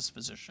us as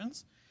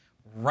physicians.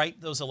 Write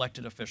those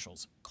elected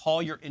officials,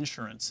 call your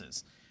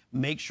insurances,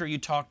 make sure you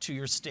talk to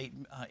your state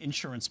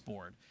insurance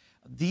board.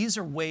 These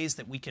are ways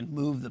that we can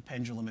move the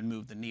pendulum and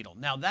move the needle.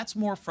 Now, that's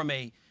more from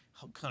a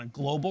kind of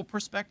global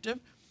perspective.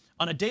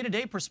 On a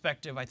day-to-day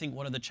perspective, I think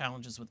one of the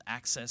challenges with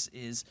access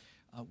is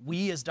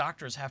we as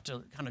doctors have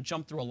to kind of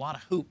jump through a lot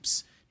of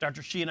hoops.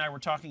 Dr. Shi and I were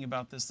talking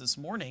about this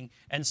morning,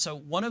 and so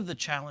one of the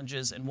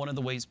challenges and one of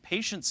the ways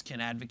patients can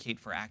advocate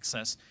for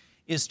access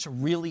is to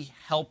really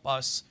help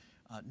us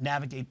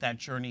navigate that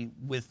journey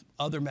with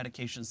other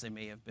medications they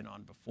may have been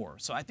on before.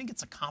 So I think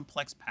it's a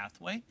complex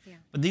pathway,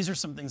 but these are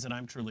some things that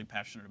I'm truly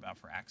passionate about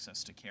for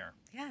access to care.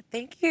 Yeah,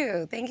 thank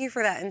you. Thank you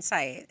for that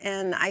insight.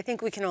 And I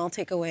think we can all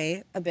take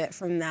away a bit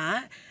from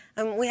that.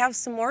 We have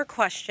some more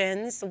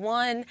questions.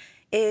 One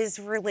is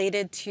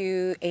related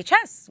to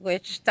HS,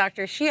 which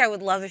Dr. Shi, I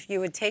would love if you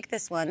would take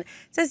this one. It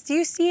says, do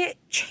you see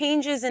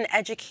changes in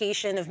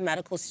education of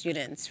medical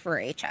students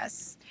for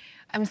HS?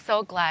 I'm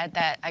so glad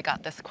that I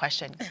got this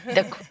question.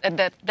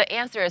 The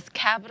answer is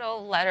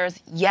capital letters,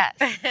 yes.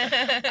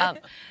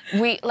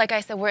 Like I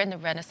said, we're in the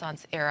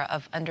Renaissance era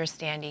of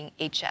understanding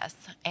HS.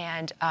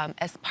 And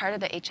as part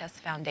of the HS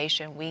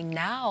Foundation, we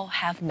now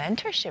have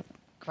mentorship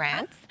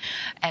grants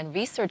and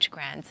research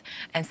grants,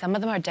 and some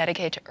of them are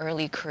dedicated to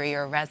early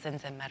career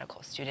residents and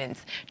medical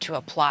students to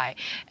apply.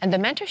 And the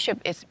mentorship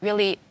is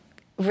really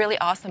really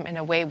awesome in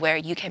a way where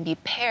you can be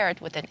paired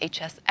with an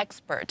HS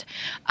expert.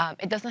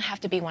 It doesn't have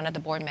to be one of the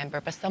board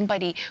members, but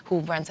somebody who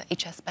runs an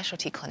HS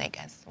specialty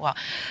clinic as well.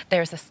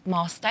 There's a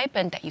small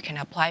stipend that you can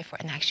apply for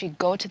and actually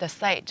go to the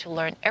site to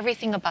learn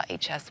everything about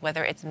HS,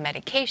 whether it's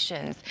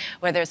medications,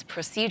 whether it's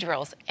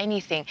procedurals,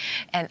 anything.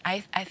 And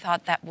I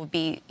thought that would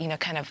be, you know,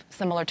 kind of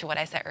similar to what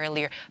I said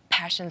earlier.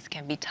 Passions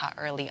can be taught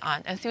early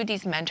on. And through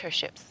these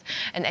mentorships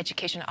and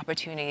education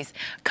opportunities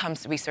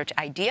comes research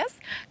ideas,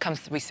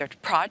 comes research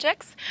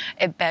projects.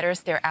 It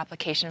betters their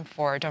application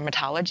for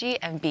dermatology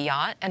and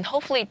beyond. And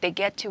hopefully they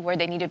get to where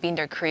they need to be in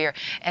their career,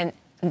 and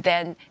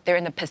then they're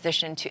in a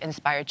position to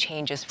inspire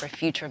changes for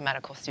future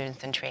medical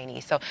students and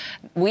trainees. So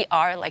we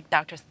are, like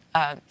Dr.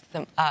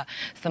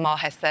 Seemal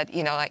has said,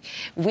 you know, like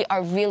we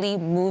are really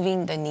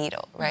moving the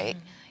needle, right?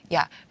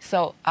 Yeah.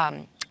 So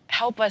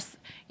help us,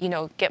 you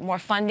know, get more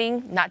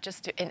funding, not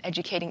just in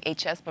educating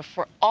HS, but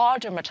for all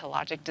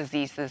dermatologic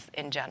diseases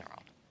in general.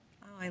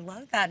 I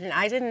love that, and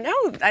I didn't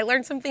know. I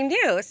learned something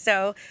new.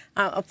 So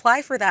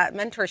apply for that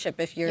mentorship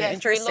if you're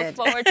interested. We look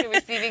forward to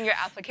receiving your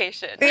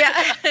application.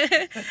 Yeah.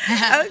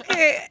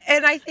 Okay,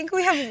 and I think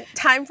we have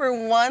time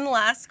for one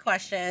last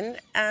question.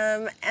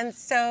 And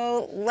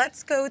so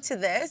let's go to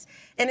this.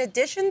 In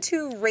addition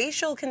to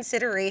racial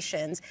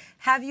considerations,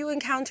 have you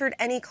encountered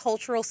any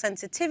cultural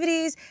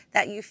sensitivities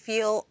that you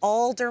feel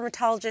all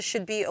dermatologists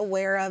should be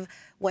aware of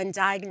when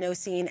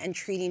diagnosing and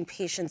treating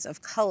patients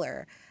of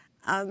color?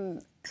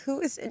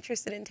 Who is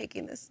interested in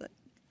taking this?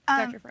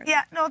 Dr. Farley.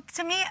 Yeah, no,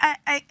 to me,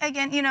 I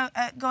again, you know,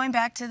 going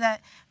back to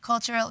that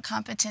cultural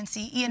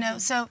competency, you know,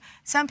 so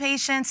some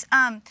patients,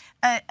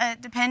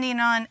 depending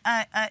on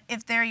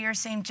if they're your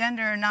same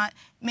gender or not,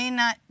 may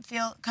not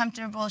feel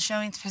comfortable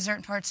showing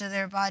certain parts of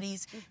their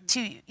bodies to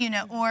you, you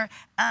know, or,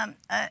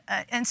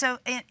 and so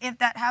if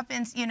that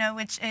happens, you know,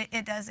 which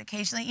it does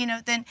occasionally, you know,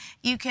 then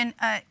you can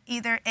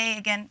either,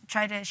 again,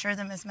 try to assure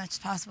them as much as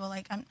possible,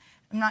 like, I'm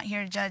not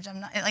here to judge,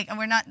 I'm not, like,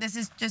 we're not, this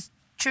is just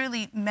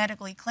truly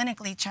medically,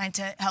 clinically trying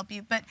to help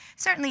you, but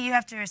certainly you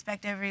have to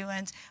respect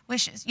everyone's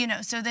wishes, you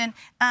know, so then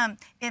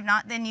if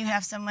not, then you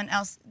have someone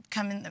else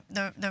come in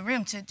the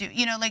room to do,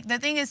 you know, like the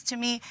thing is to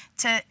me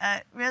to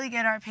really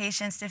get our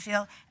patients to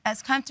feel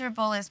as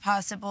comfortable as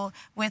possible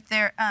with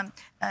their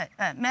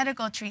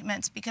medical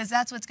treatments, because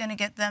that's what's going to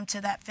get them to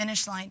that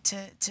finish line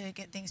to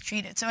get things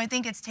treated. So I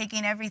think it's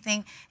taking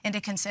everything into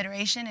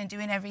consideration and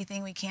doing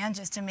everything we can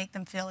just to make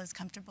them feel as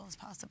comfortable as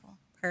possible.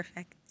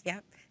 Perfect,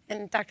 yep.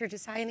 And Dr.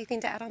 Desai,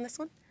 anything to add on this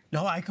one?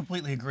 No, I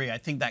completely agree. I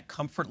think that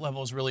comfort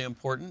level is really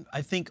important.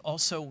 I think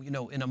also, you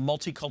know, in a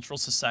multicultural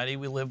society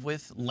we live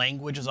with,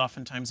 language is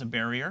oftentimes a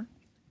barrier.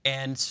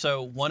 And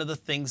so one of the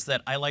things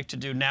that I like to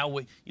do now,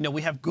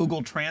 we have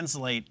Google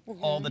Translate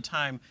all the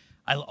time.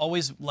 I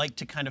always like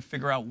to kind of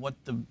figure out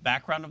what the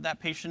background of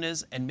that patient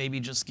is and maybe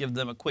just give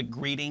them a quick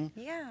greeting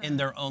in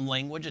their own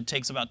language. It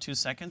takes about 2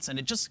 seconds, and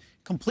it just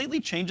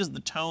completely changes the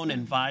tone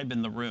and vibe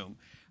in the room.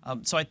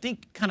 So I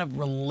think kind of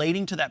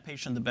relating to that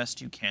patient the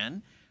best you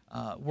can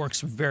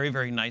works very,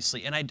 very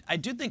nicely. And I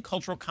do think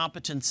cultural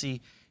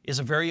competency is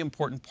a very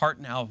important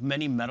part now of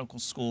many medical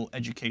school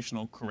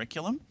educational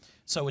curriculum.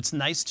 So it's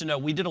nice to know,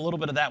 we did a little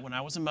bit of that when I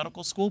was in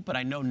medical school, but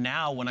I know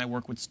now when I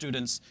work with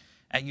students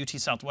at UT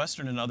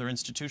Southwestern and other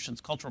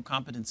institutions, cultural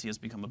competency has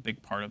become a big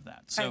part of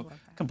that. So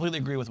completely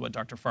agree with what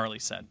Dr. Farley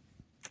said.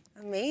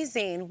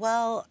 Amazing.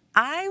 Well,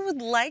 I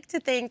would like to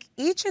thank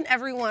each and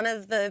every one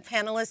of the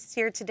panelists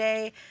here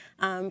today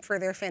for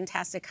their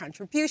fantastic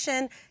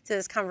contribution to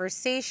this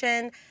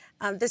conversation.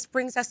 This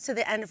brings us to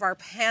the end of our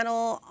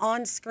panel.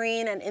 On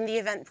screen and in the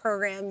event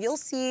program, you'll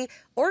see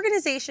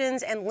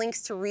organizations and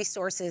links to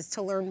resources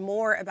to learn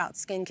more about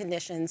skin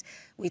conditions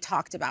we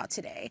talked about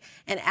today.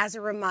 And as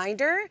a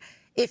reminder,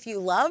 if you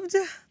loved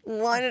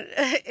one,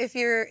 if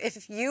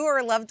you or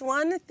a loved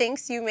one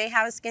thinks you may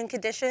have a skin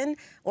condition,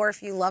 or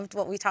if you loved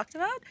what we talked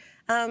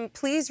about,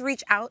 please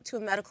reach out to a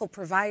medical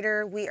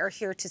provider. We are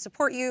here to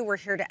support you. We're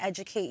here to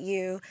educate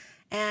you.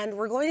 And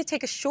we're going to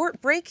take a short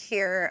break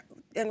here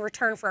in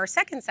return for our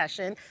second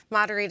session,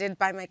 moderated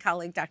by my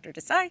colleague, Dr.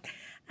 Desai,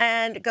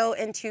 and go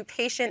into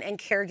patient and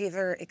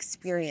caregiver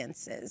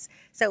experiences.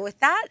 So with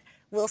that,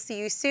 we'll see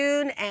you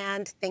soon,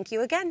 and thank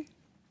you again.